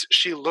 it says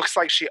she looks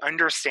like she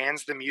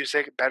understands the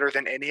music better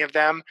than any of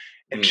them,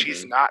 and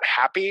she's Hmm. not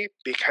happy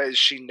because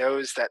she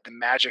knows that the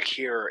magic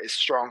here is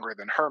stronger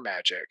than her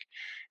magic.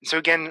 And so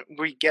again,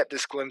 we get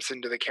this glimpse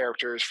into the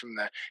characters from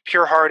the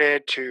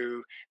pure-hearted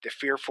to the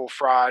fearful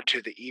fraud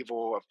to the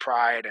evil of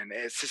pride, and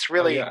it's this Oh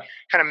really yeah.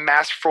 kind of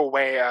masterful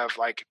way of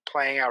like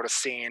playing out a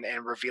scene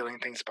and revealing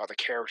things about the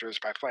characters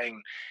by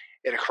playing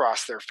it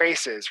across their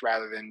faces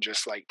rather than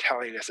just like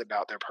telling us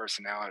about their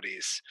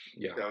personalities.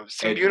 Yeah. So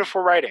some And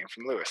beautiful writing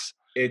from Lewis.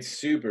 it's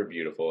super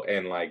beautiful.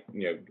 And like,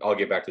 I'll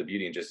get back to the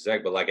beauty in just a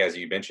sec, but like as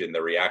you mentioned,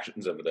 the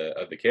reactions of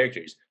the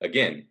characters.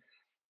 Again,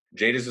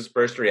 Jada's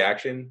first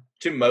reaction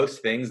to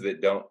most things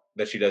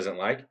that she doesn't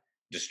like,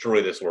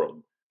 destroy this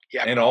world.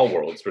 Yep. And all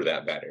worlds for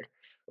that matter.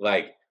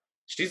 Like,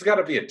 she's got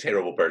to be a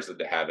terrible person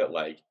to have at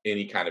like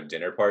any kind of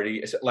dinner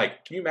party.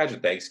 Like, can you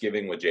imagine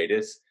Thanksgiving with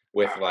Jadis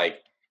with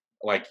like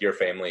your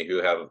family who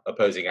have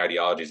opposing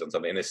ideologies on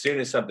something, and as soon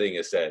as something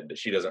is said that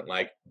she doesn't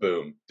like,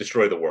 boom,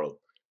 destroy the world.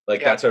 Like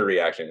Yep. that's her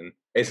reaction.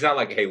 It's not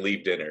like, hey,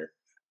 leave dinner.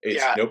 It's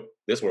Yeah. nope,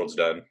 this world's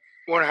done.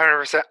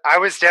 100%. I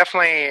was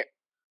definitely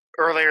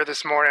earlier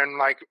this morning,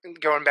 like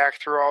going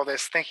back through all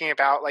this, thinking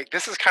about like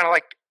this is kind of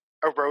like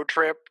a road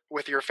trip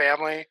with your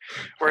family,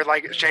 where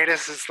like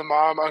Jadis is the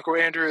mom, Uncle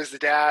Andrew is the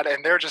dad,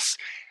 and they're just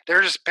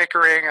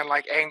bickering and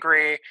like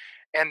angry,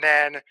 and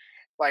then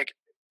like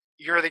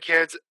you're the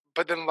kids,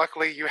 but then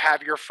luckily you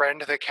have your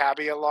friend the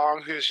cabbie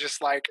along who's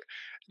just like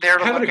there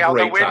to Having a look out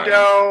the great time.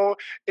 window,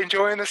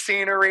 enjoying the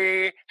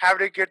scenery,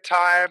 having a good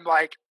time,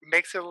 like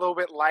makes it a little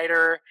bit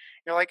lighter.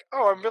 You're like,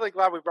 oh, I'm really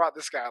glad we brought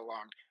this guy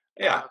along.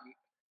 Yeah.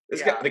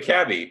 This guy, Yeah, the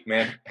cabbie,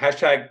 man.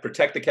 Hashtag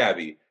protect the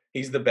cabbie.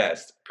 He's the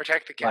best.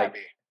 protect the Like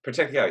cabbie.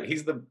 protect the cabbie.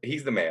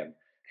 He's the man.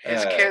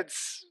 His Uh,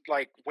 kids,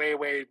 like way,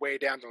 way, way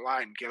down the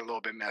line, get a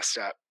little bit messed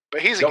up.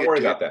 but he's a Don't good worry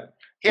dude. about that.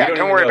 We Yeah, don't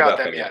don't even worry know about about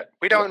them them yet. yet.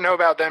 We don't know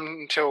about them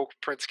until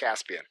Prince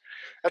Caspian.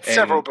 That's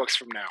several And books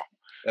from now.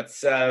 that's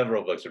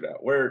several books from now.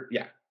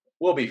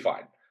 We'll be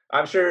fine.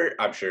 I'm sure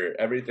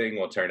everything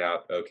will turn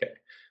out okay.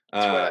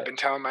 That's what I've been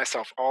telling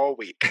myself all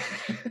week.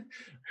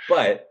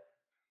 But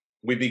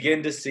we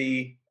begin to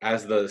see,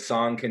 as the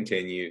song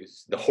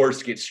continues, the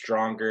horse gets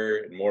stronger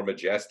and more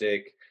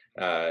majestic.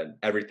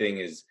 Everything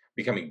is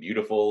becoming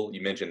beautiful.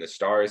 You mentioned the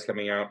stars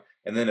coming out,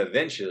 and then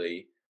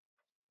eventually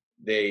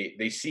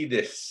they see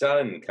this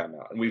sun come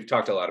out. And we've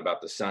talked a lot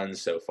about the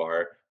suns so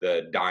far,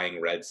 the dying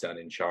red sun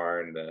in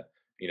Charn, the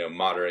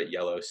moderate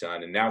yellow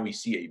sun, and now we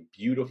see a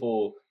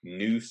beautiful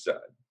new sun.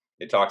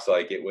 It talks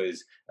like it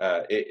was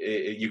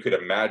you could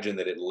imagine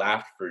that it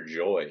laughed for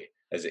joy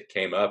as it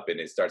came up, and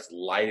it starts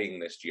lighting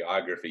this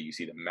geography. You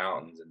see the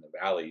mountains and the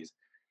valleys,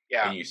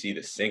 Yeah. and you see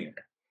the singer.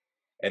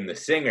 And the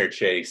singer,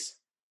 Chase,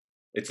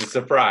 it's a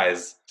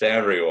surprise to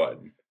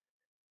everyone.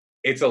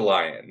 It's a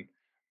lion.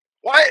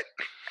 What?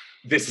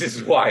 This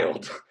is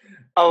wild.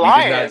 A We did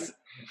not. lion?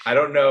 I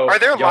don't know. Are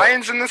there Y'all,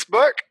 lions in this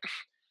book?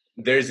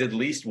 there's at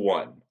least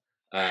one,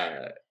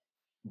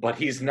 but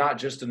he's not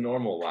just a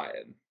normal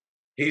lion.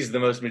 He's the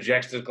most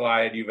majestic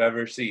lion you've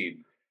ever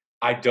seen.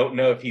 I don't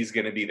know if he's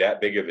going to be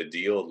that big of a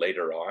deal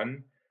later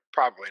on.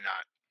 Probably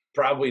not.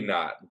 Probably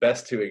not.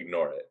 Best to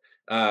ignore it.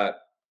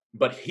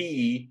 But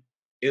he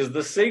is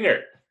the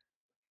singer.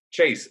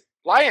 Chase,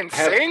 Lions I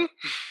have sing?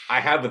 I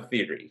have a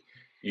theory.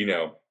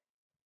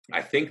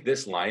 I think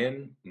this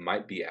lion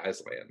might be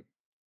Aslan.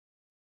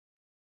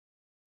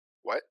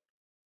 What?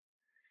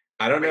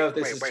 I don't know if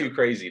this is too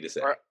crazy to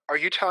say. Are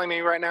you telling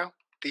me right now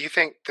that you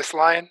think this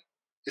lion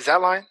is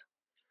that lion?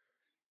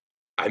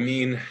 I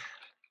mean,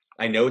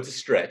 I know it's a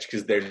stretch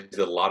because there's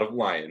a lot of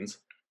lions,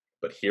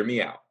 but hear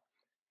me out.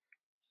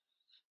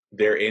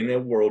 They're in a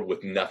world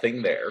with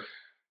nothing there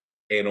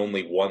and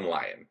only one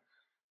lion.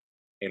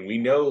 And we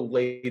know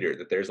later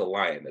that there's a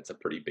lion that's a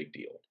pretty big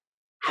deal.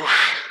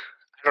 I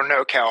don't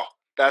know, Kel.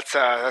 That's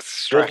a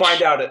stretch. We'll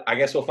find out. I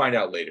guess we'll find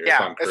out later if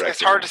I'm correct.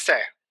 It's hard to say.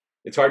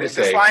 It's hard to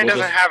say. This lion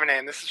doesn't have a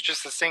name. This is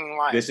just a singing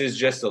lion. This is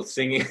just a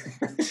singing.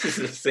 This is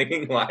a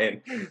singing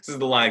lion. This is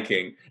the Lion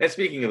King. And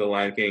speaking of the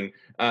Lion King,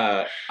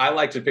 I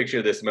like to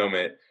picture this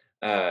moment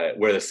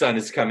where the sun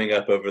is coming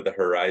up over the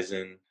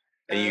horizon,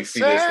 and you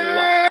see this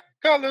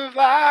circle of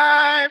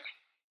life.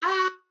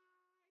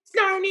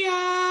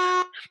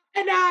 Narnia,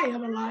 and I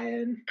am a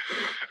lion.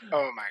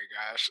 Oh my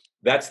gosh!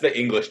 That's the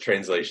English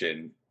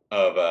translation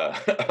of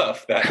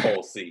of that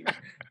whole scene,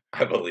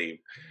 I believe.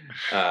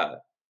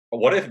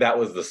 What if that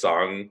was the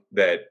song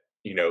that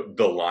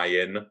the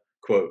lion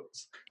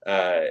quotes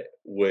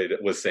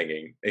was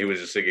singing? He was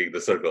just singing "The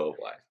Circle of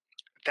Life."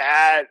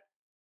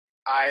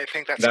 I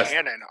think that's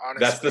canon,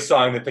 honestly. That's the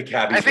song that the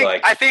cabbies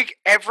like. I think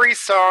every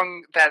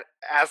song that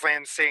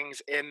Aslan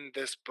sings in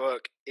this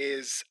book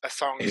is a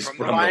song from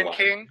the Lion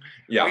King.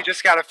 Yeah. We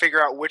just got to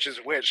figure out which is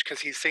which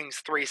because he sings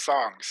 3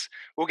 songs.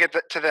 We'll get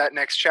to that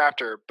next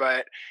chapter,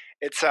 but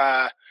it's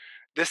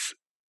this.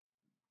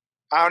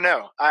 I don't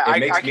know. I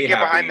can get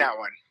behind that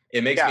one.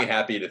 It makes me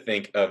happy to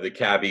think of the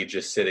cabbie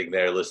just sitting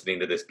there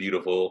listening to this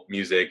beautiful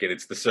music, and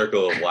it's The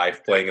Circle of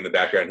Life playing in the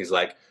background. He's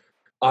like,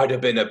 I'd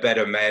have been a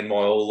better man my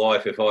whole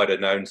life if I'd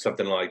have known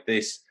something like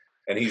this.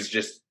 And he's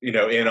just, in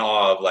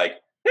awe of like,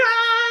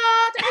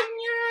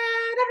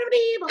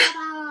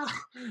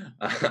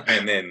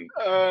 and then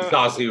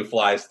Zazu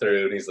flies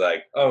through and he's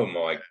like, oh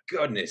my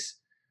goodness.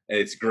 And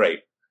it's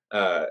great.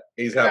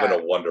 He's having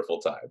a wonderful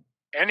time.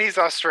 And he's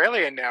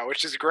Australian now,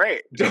 which is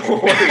great.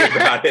 Don't worry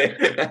about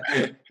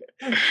it.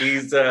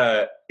 He's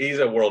a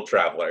world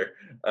traveler.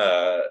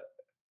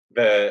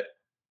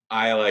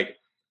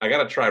 I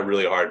gotta try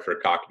really hard for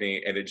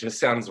Cockney, and it just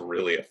sounds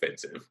really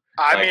offensive.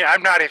 I mean,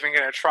 I'm not even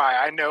gonna try.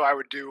 I know I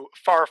would do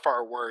far,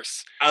 far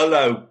worse.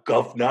 Hello,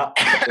 governor.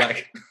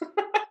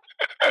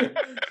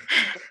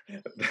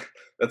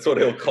 That's what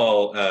he'll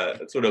call.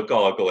 That's what he'll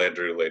call Uncle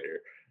Andrew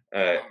later. Oh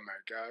my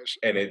gosh!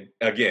 And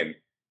again,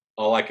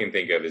 all I can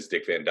think of is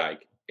Dick Van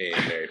Dyke in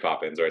Mary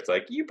Poppins, where it's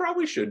like, you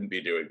probably shouldn't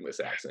be doing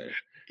this accent.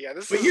 Yeah,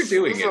 you're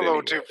doing it a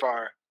little too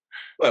far.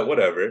 But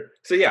whatever.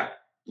 So yeah,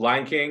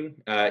 Lion King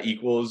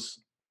equals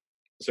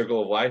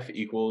Circle of Life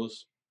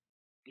equals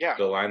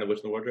The Lion, the Witch,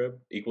 and the Wardrobe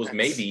equals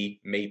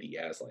maybe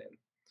Aslan.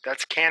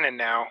 That's canon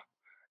now.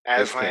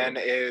 Aslan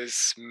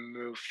is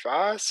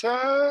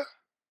Mufasa.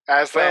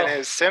 Aslan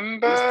is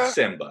Simba. He's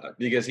Simba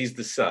because he's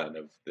the son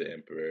of the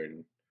emperor.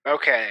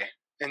 Okay,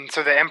 and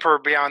so the emperor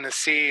beyond the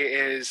sea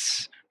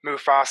is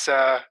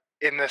Mufasa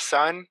in the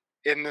sun,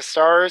 in the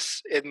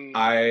stars, in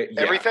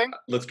everything.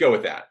 Let's go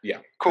with that. Yeah,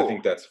 cool. I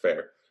think that's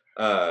fair.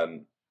 So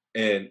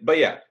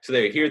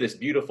they hear this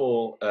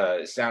beautiful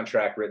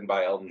soundtrack written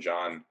by Elton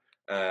John,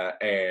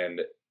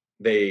 and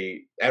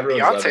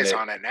everyone's Beyonce's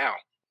on it now.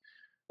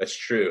 That's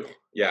true.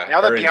 Yeah. Now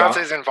that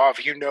Beyonce's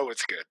involved,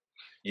 it's good.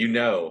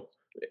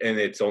 And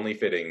it's only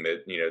fitting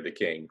that the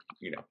king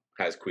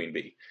has Queen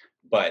Bee,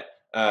 but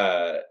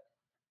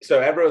so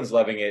everyone's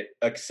loving it,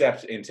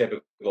 except in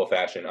typical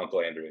fashion,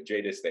 Uncle Andrew and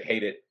Jadis. They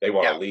hate it. They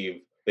want to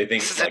leave. They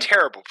think this is a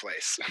terrible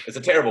place. It's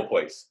a terrible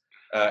place.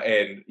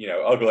 And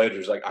Uncle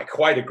Andrew's like, I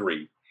quite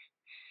agree.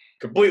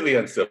 Completely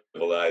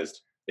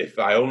uncivilized. If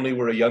I only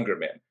were a younger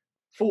man.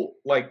 Fool,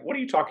 like, what are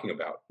you talking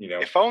about?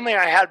 If only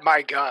I had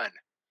my gun.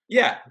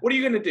 Yeah, what are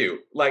you going to do?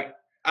 Like,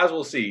 as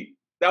we'll see,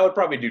 that would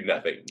probably do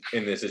nothing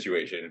in this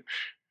situation.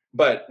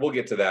 But we'll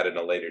get to that in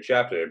a later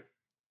chapter.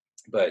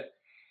 But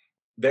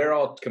they're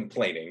all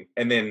complaining,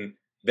 and then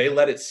they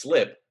let it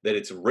slip that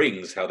it's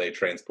rings how they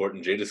transport,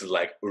 and Jadis is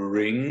like,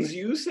 rings,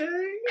 you say?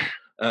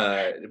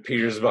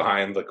 Peter's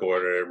behind the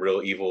corner,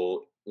 real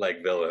evil,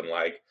 like, villain,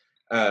 like.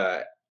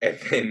 And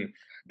then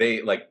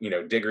they, like,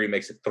 Diggory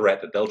makes a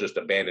threat that they'll just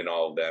abandon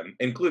all of them,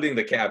 including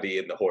the cabbie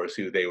and the horse,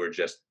 who they were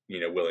just,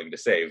 willing to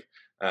save.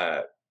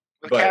 The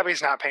But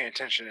cabbie's not paying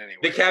attention anyway.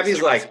 the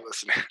cabbie's like,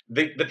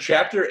 the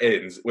chapter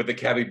ends with the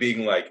cabbie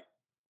being like,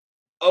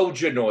 oh,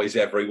 genoise,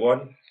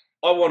 everyone.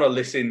 I want to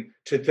listen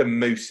to the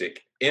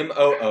music.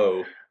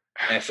 Moosic.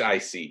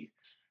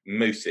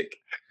 Music.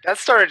 That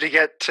started to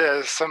get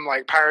to some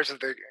like Pirates of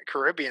the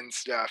Caribbean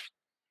stuff.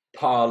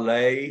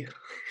 Parlay.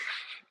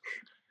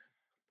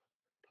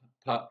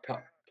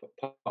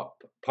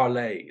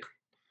 Parlay.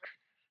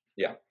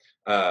 Yeah.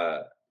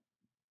 I'm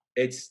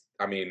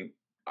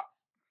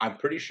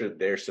pretty sure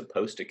they're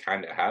supposed to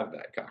kind of have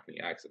that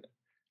Cockney accent.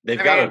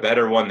 They've got a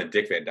better one than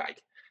Dick Van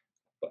Dyke.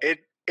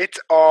 It's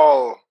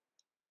all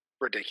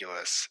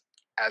ridiculous.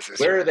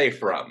 Where are they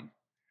from?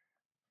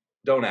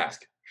 Don't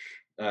ask.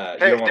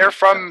 They're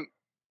from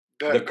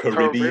the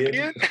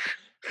Caribbean.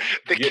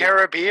 The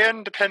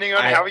Caribbean, depending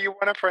on how you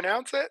want to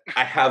pronounce it.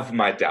 I have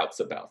my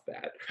doubts about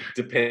that,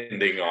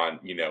 depending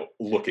on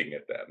looking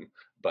at them.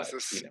 But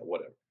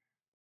whatever.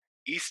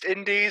 East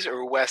Indies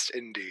or West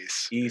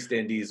Indies? East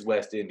Indies,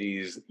 West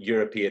Indies,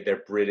 European.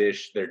 They're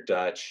British. They're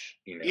Dutch.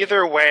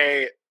 Either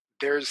way,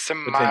 there's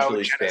some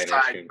mild genocide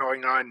Spanish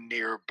going on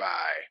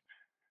nearby.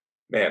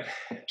 Man,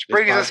 which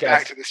brings us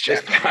back to this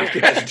chapter. This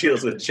podcast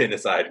deals with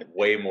genocide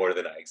way more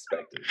than I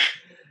expected.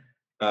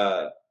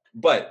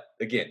 But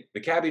again,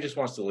 the cabbie just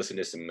wants to listen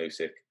to some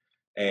music,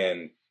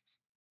 and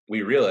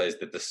we realize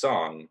that the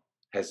song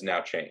has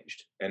now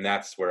changed, and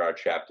that's where our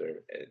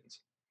chapter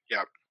ends.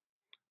 Yep.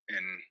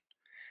 And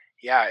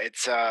yeah,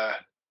 it's I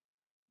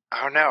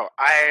don't know.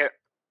 I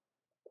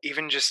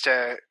even just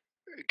to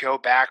go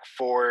back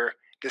for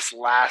this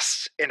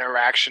last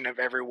interaction of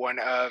everyone,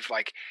 of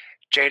like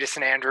Jadis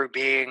and Andrew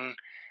being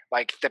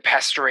like the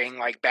pestering,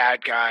 like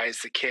bad guys,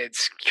 the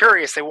kids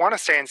curious, they want to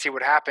stay and see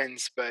what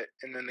happens,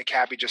 and then the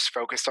cabbie just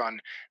focused on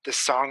the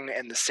song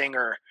and the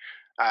singer.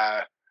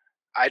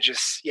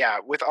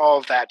 With all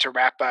of that, to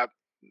wrap up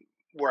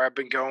where I've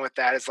been going with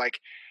that, is like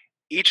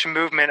each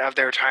movement of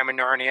their time in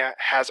Narnia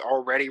has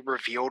already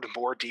revealed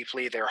more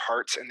deeply their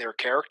hearts and their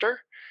character.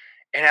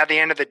 And at the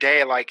end of the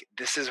day, like,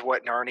 this is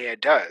what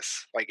Narnia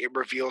does. Like, it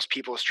reveals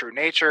people's true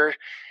nature.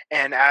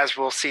 And as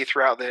we'll see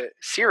throughout the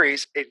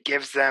series, it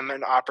gives them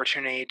an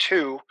opportunity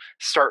to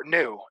start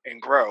new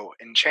and grow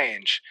and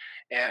change.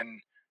 And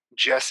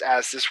just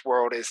as this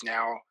world is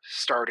now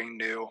starting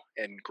new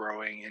and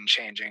growing and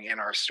changing in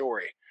our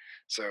story.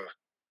 So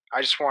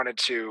I just wanted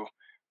to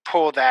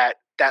pull that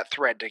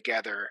thread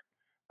together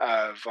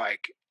of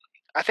like,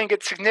 I think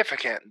it's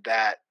significant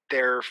that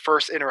their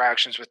first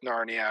interactions with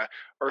Narnia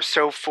are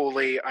so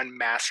fully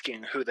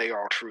unmasking who they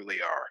all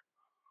truly are.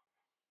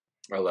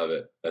 I love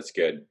it. That's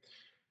good.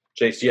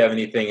 Chase, do you have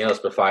anything else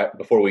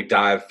before we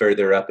dive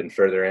further up and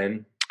further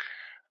in?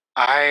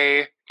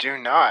 I do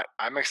not.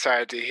 I'm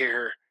excited to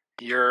hear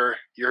your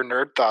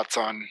nerd thoughts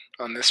on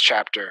this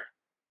chapter.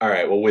 All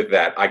right. Well, with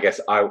that, I guess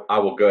I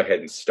will go ahead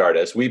and start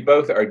us. We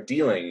both are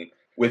dealing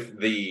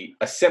with a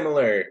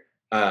similar,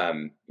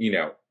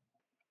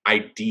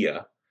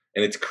 idea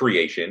and its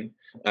creation.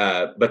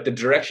 But the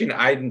direction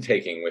I'm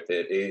taking with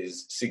it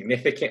is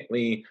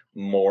significantly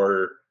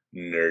more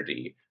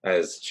nerdy,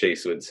 as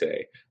Chase would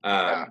say.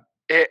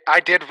 I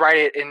did write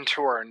it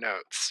into our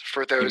notes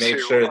for those He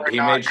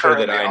made sure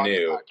that I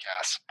knew.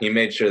 He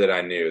made sure that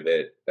I knew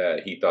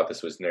that he thought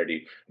this was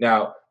nerdy.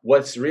 Now,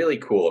 what's really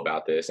cool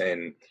about this,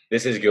 and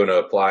this is going to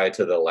apply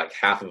to the like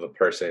half of a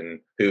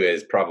person who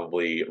has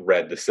probably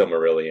read the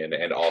Silmarillion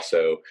and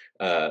also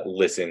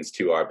listens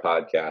to our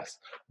podcast,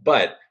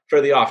 but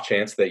for the off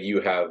chance that you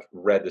have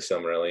read the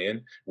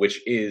Silmarillion,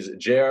 which is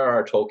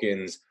J.R.R.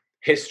 Tolkien's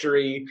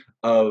history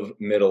of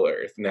Middle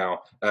Earth. Now,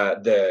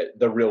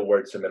 the real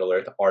words for Middle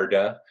Earth,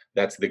 Arda,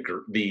 that's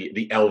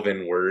the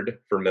Elven word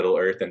for Middle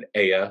Earth, and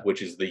Ea,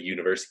 which is the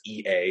universe.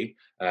 Ea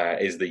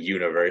is the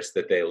universe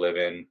that they live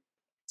in.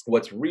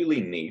 What's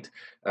really neat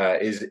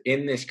is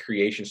in this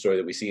creation story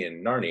that we see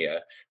in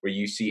Narnia, where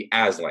you see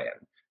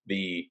Aslan,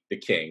 the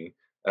king,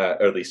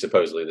 or at least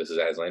supposedly this is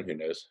Aslan, who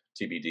knows,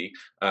 TBD.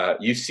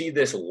 You see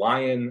this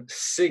lion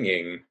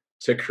singing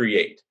to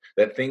create,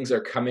 that things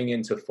are coming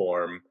into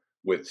form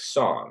with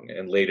song.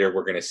 And later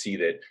we're going to see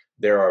that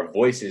there are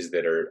voices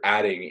that are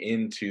adding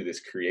into this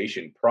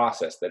creation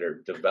process that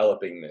are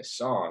developing this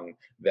song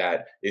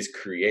that is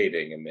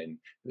creating, and then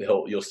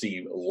you'll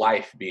see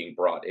life being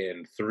brought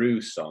in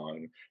through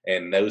song,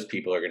 and those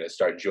people are going to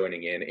start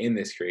joining in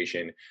this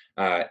creation.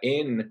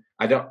 In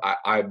I don't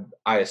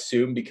I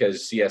assume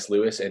because C.S.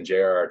 Lewis and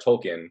J.R.R.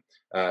 Tolkien,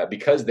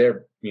 because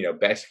they're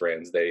best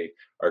friends, they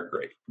are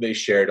great. They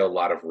shared a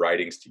lot of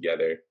writings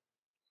together.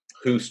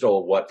 Who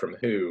stole what from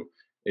who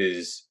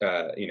is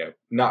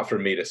not for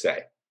me to say.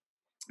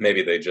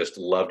 Maybe they just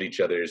loved each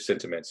other's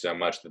sentiments so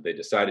much that they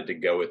decided to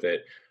go with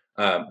it.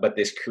 But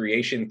this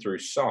creation through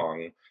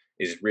song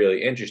is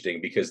really interesting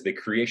because the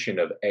creation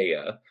of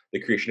Ea, the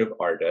creation of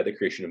Arda, the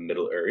creation of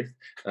Middle Earth,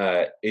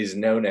 is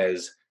known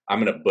as,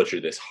 I'm going to butcher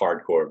this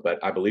hardcore, but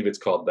I believe it's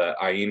called the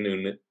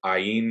Ainu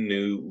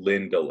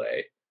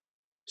Lindale.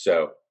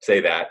 So say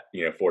that,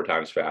 4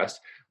 times fast.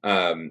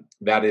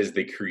 That is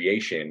the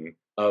creation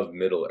of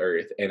Middle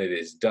Earth, and it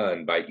is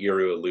done by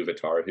Eru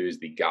Iluvatar, who is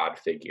the god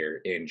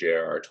figure in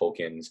J.R.R.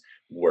 Tolkien's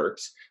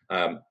works.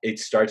 It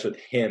starts with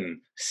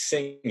him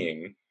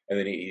singing, and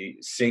then he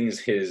sings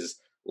his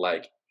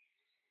like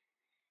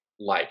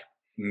like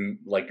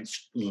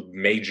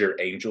major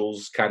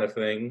angels kind of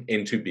thing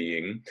into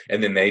being,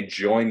 and then they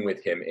join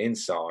with him in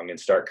song and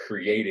start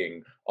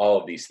creating all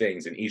of these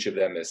things, and each of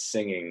them is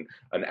singing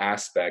an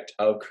aspect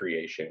of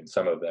creation.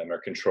 Some of them are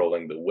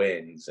controlling the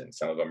winds, and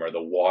some of them are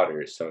the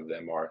waters, some of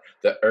them are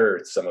the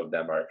earth, some of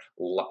them are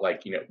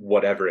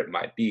whatever it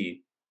might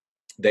be.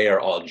 They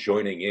are all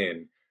joining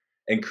in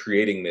and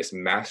creating this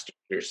master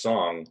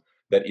song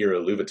that Ira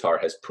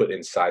Luvatar has put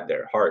inside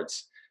their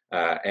hearts,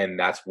 and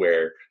that's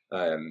where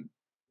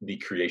the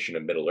creation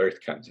of Middle Earth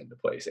comes into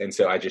place. And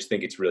so I just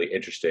think it's really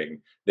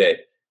interesting that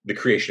the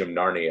creation of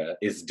Narnia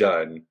is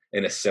done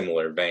in a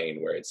similar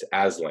vein, where it's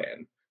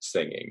Aslan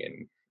singing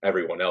and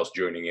everyone else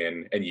joining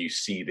in, and you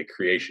see the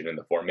creation and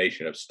the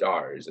formation of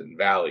stars and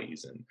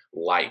valleys and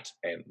light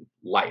and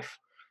life.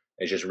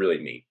 It's just really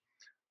neat.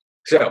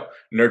 So,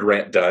 nerd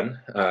rant done.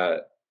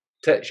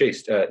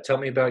 Chase, tell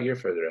me about your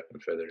further up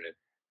and further in.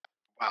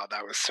 Wow,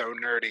 that was so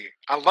nerdy.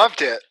 I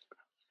loved it.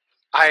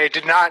 I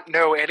did not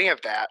know any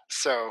of that,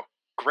 so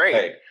great.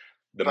 Hey,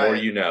 the more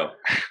you know.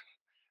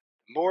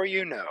 More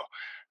you know.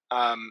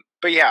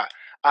 But yeah,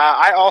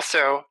 I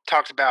also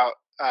talked about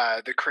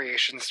the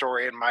creation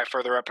story in my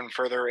further up and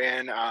further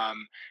in,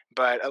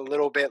 but a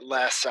little bit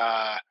less.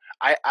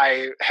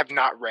 I have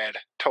not read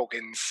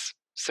Tolkien's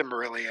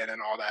Silmarillion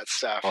and all that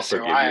stuff, I'll so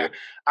forgive you.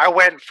 I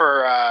went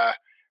for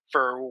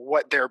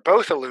what they're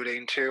both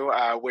alluding to,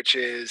 which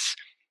is,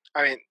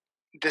 I mean,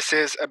 this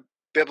is a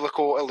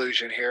biblical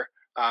allusion here.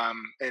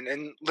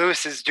 And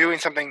Lewis is doing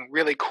something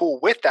really cool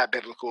with that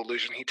biblical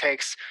allusion. He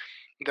takes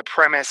the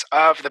premise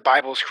of the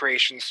Bible's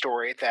creation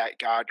story, that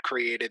God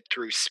created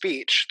through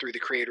speech, through the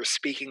Creator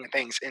speaking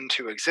things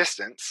into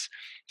existence,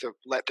 so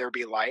let there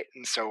be light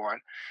and so on.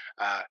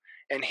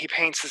 And he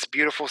paints this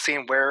beautiful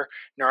scene where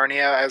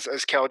Narnia,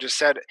 as Kel just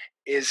said,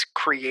 is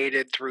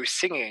created through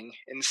singing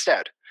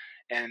instead.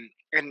 And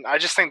I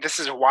just think this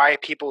is why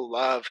people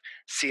love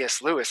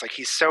C.S. Lewis. Like,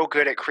 he's so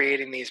good at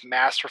creating these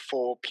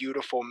masterful,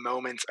 beautiful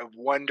moments of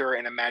wonder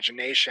and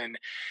imagination,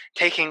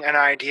 taking an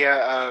idea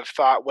of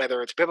thought,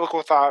 whether it's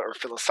biblical thought or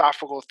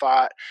philosophical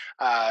thought,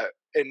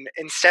 and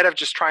instead of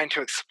just trying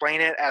to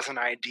explain it as an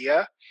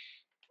idea,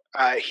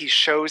 he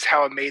shows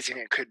how amazing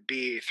it could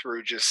be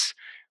through just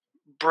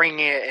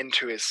bringing it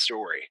into his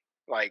story.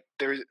 Like,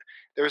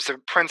 there's a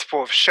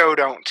principle of show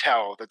don't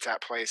tell that's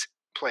at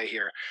play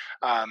here.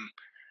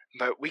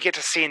 But we get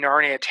to see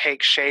Narnia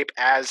take shape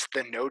as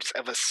the notes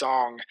of a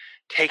song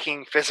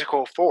taking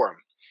physical form.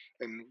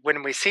 And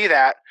when we see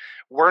that,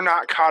 we're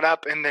not caught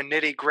up in the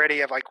nitty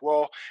gritty of, like,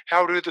 well,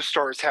 how do the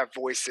stars have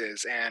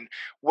voices? And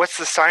what's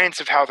the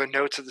science of how the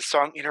notes of the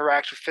song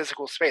interact with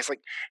physical space?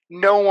 Like,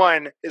 no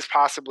one is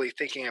possibly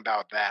thinking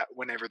about that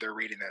whenever they're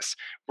reading this.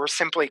 We're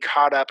simply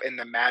caught up in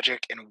the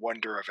magic and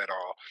wonder of it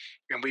all.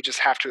 And we just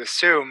have to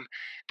assume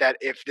that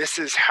if this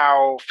is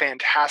how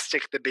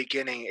fantastic the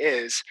beginning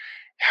is,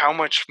 how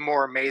much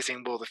more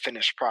amazing will the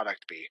finished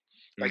product be?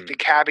 Like, the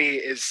cabbie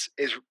is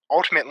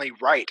ultimately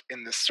right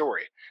in this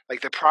story.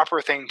 Like, the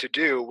proper thing to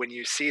do when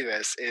you see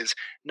this is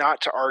not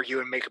to argue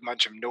and make a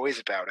bunch of noise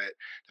about it.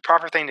 The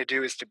proper thing to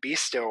do is to be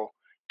still,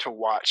 to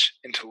watch,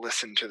 and to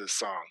listen to the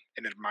song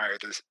and admire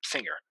the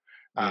singer.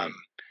 And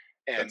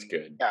that's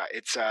good. Yeah,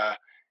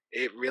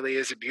 it really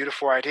is a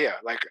beautiful idea.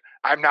 Like,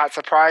 I'm not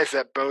surprised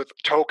that both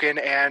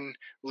Tolkien and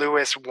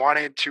Lewis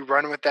wanted to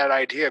run with that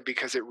idea,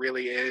 because it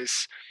really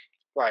is,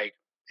 like,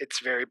 it's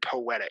very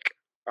poetic.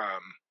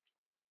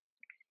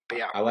 But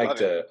yeah, I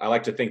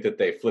like to think that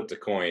they flipped a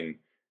coin,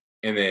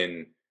 and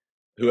then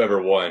whoever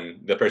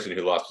won, the person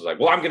who lost was like,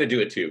 "Well, I'm going to do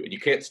it too, and you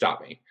can't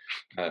stop me."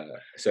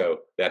 So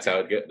that's how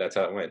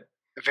it went.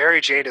 A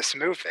very Jadis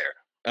move there.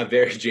 A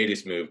very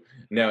Jadis move.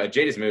 No, a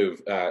Jadis move.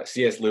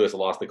 C.S. Lewis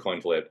lost the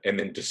coin flip and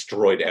then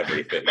destroyed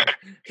everything.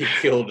 He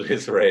killed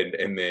his friend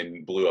and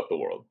then blew up the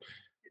world.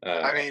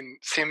 I mean,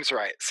 seems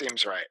right.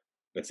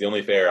 That's the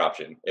only fair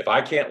option. If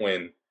I can't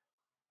win,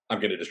 I'm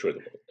going to destroy the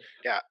world.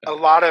 Yeah, a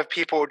lot of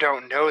people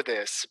don't know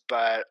this,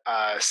 but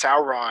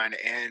Sauron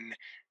in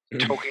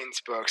Tolkien's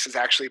books is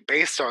actually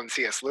based on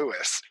C.S.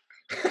 Lewis.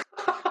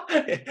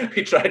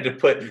 He tried to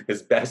put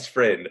his best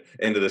friend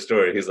into the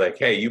story. He's like,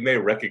 hey, you may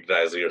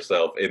recognize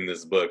yourself in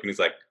this book. And he's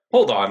like,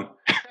 hold on.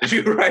 Did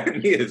you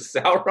write me as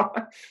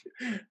Sauron?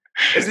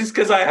 Is this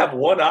because I have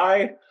one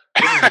eye?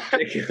 This is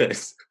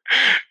ridiculous.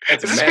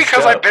 That's Is this messed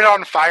because up. I've been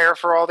on fire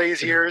for all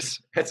these years?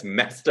 That's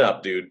messed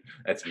up, dude.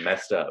 That's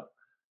messed up.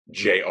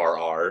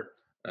 JRR.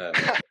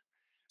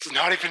 It's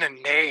not even a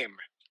name.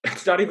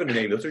 It's not even a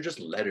name. Those are just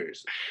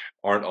letters.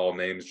 Aren't all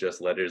names just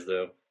letters,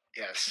 though?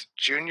 Yes,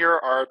 Junior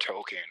R.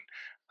 Tolkien.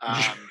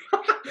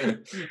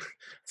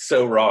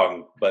 So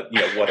wrong, but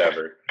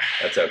whatever.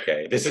 That's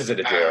okay. This isn't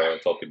a J.R.R.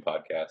 Tolkien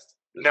podcast.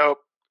 Nope.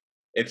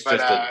 It's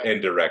just an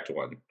indirect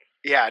one.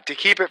 Yeah, to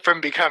keep it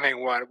from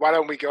becoming one, why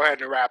don't we go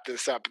ahead and wrap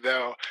this up,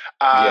 though?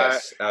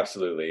 Yes,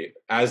 absolutely.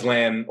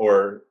 Aslan,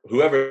 or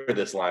whoever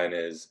this line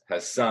is,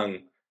 has sung,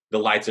 the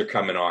lights are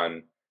coming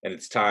on, and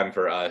it's time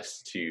for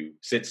us to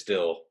sit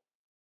still,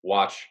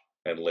 watch,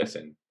 and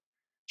listen.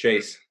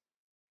 Chase,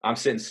 I'm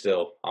sitting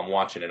still, I'm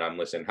watching, and I'm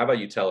listening. How about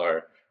you tell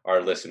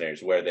our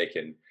listeners where they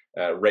can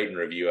rate and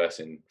review us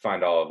and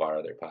find all of our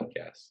other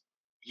podcasts?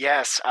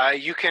 Yes,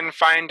 you can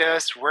find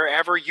us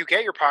wherever you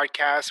get your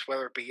podcasts,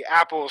 whether it be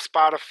Apple,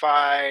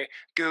 Spotify,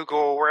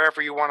 Google,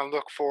 wherever you want to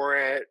look for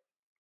it.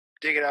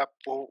 Dig it up.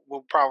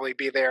 We'll probably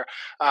be there.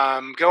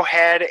 Go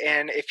ahead,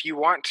 and if you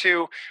want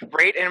to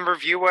rate and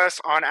review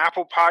us on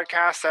Apple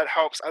Podcasts, that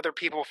helps other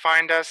people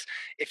find us.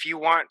 If you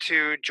want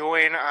to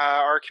join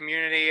our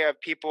community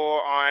of people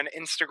on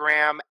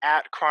Instagram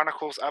at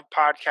Chronicles of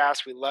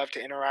Podcasts, we love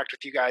to interact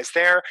with you guys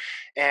there.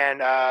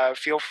 And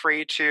feel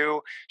free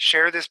to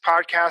share this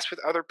podcast with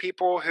other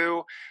people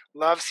who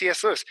love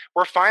C.S. Lewis.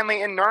 We're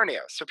finally in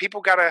Narnia, so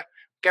people gotta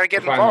get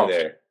involved. Finally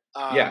there.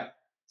 Yeah.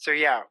 So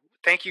yeah.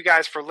 Thank you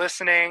guys for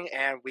listening,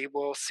 and we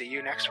will see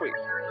you next week.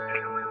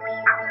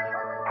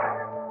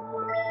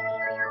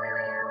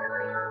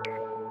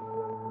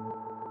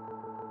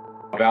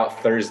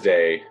 About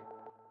Thursday,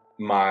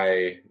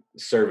 my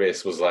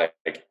service was like,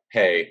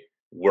 hey,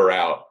 we're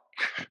out.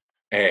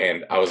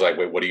 And I was like,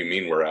 wait, what do you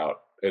mean we're out?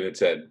 And it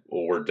said,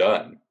 well, we're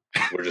done.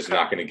 We're just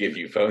not going to give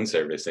you phone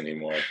service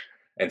anymore.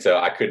 And so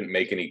I couldn't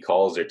make any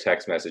calls or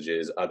text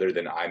messages other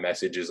than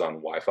iMessages on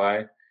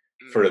Wi-Fi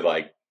for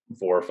like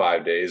 4 or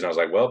 5 days. And I was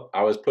like, well,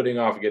 I was putting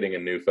off getting a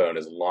new phone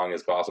as long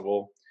as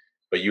possible,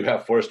 but you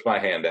have forced my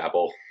hand,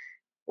 Apple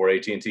or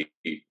AT&T,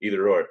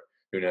 either or.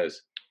 Who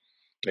knows?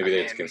 Maybe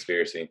it's a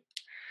conspiracy.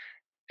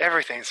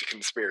 Everything's a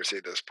conspiracy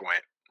at this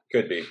point.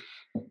 Could be.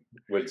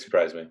 Wouldn't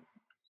surprise me.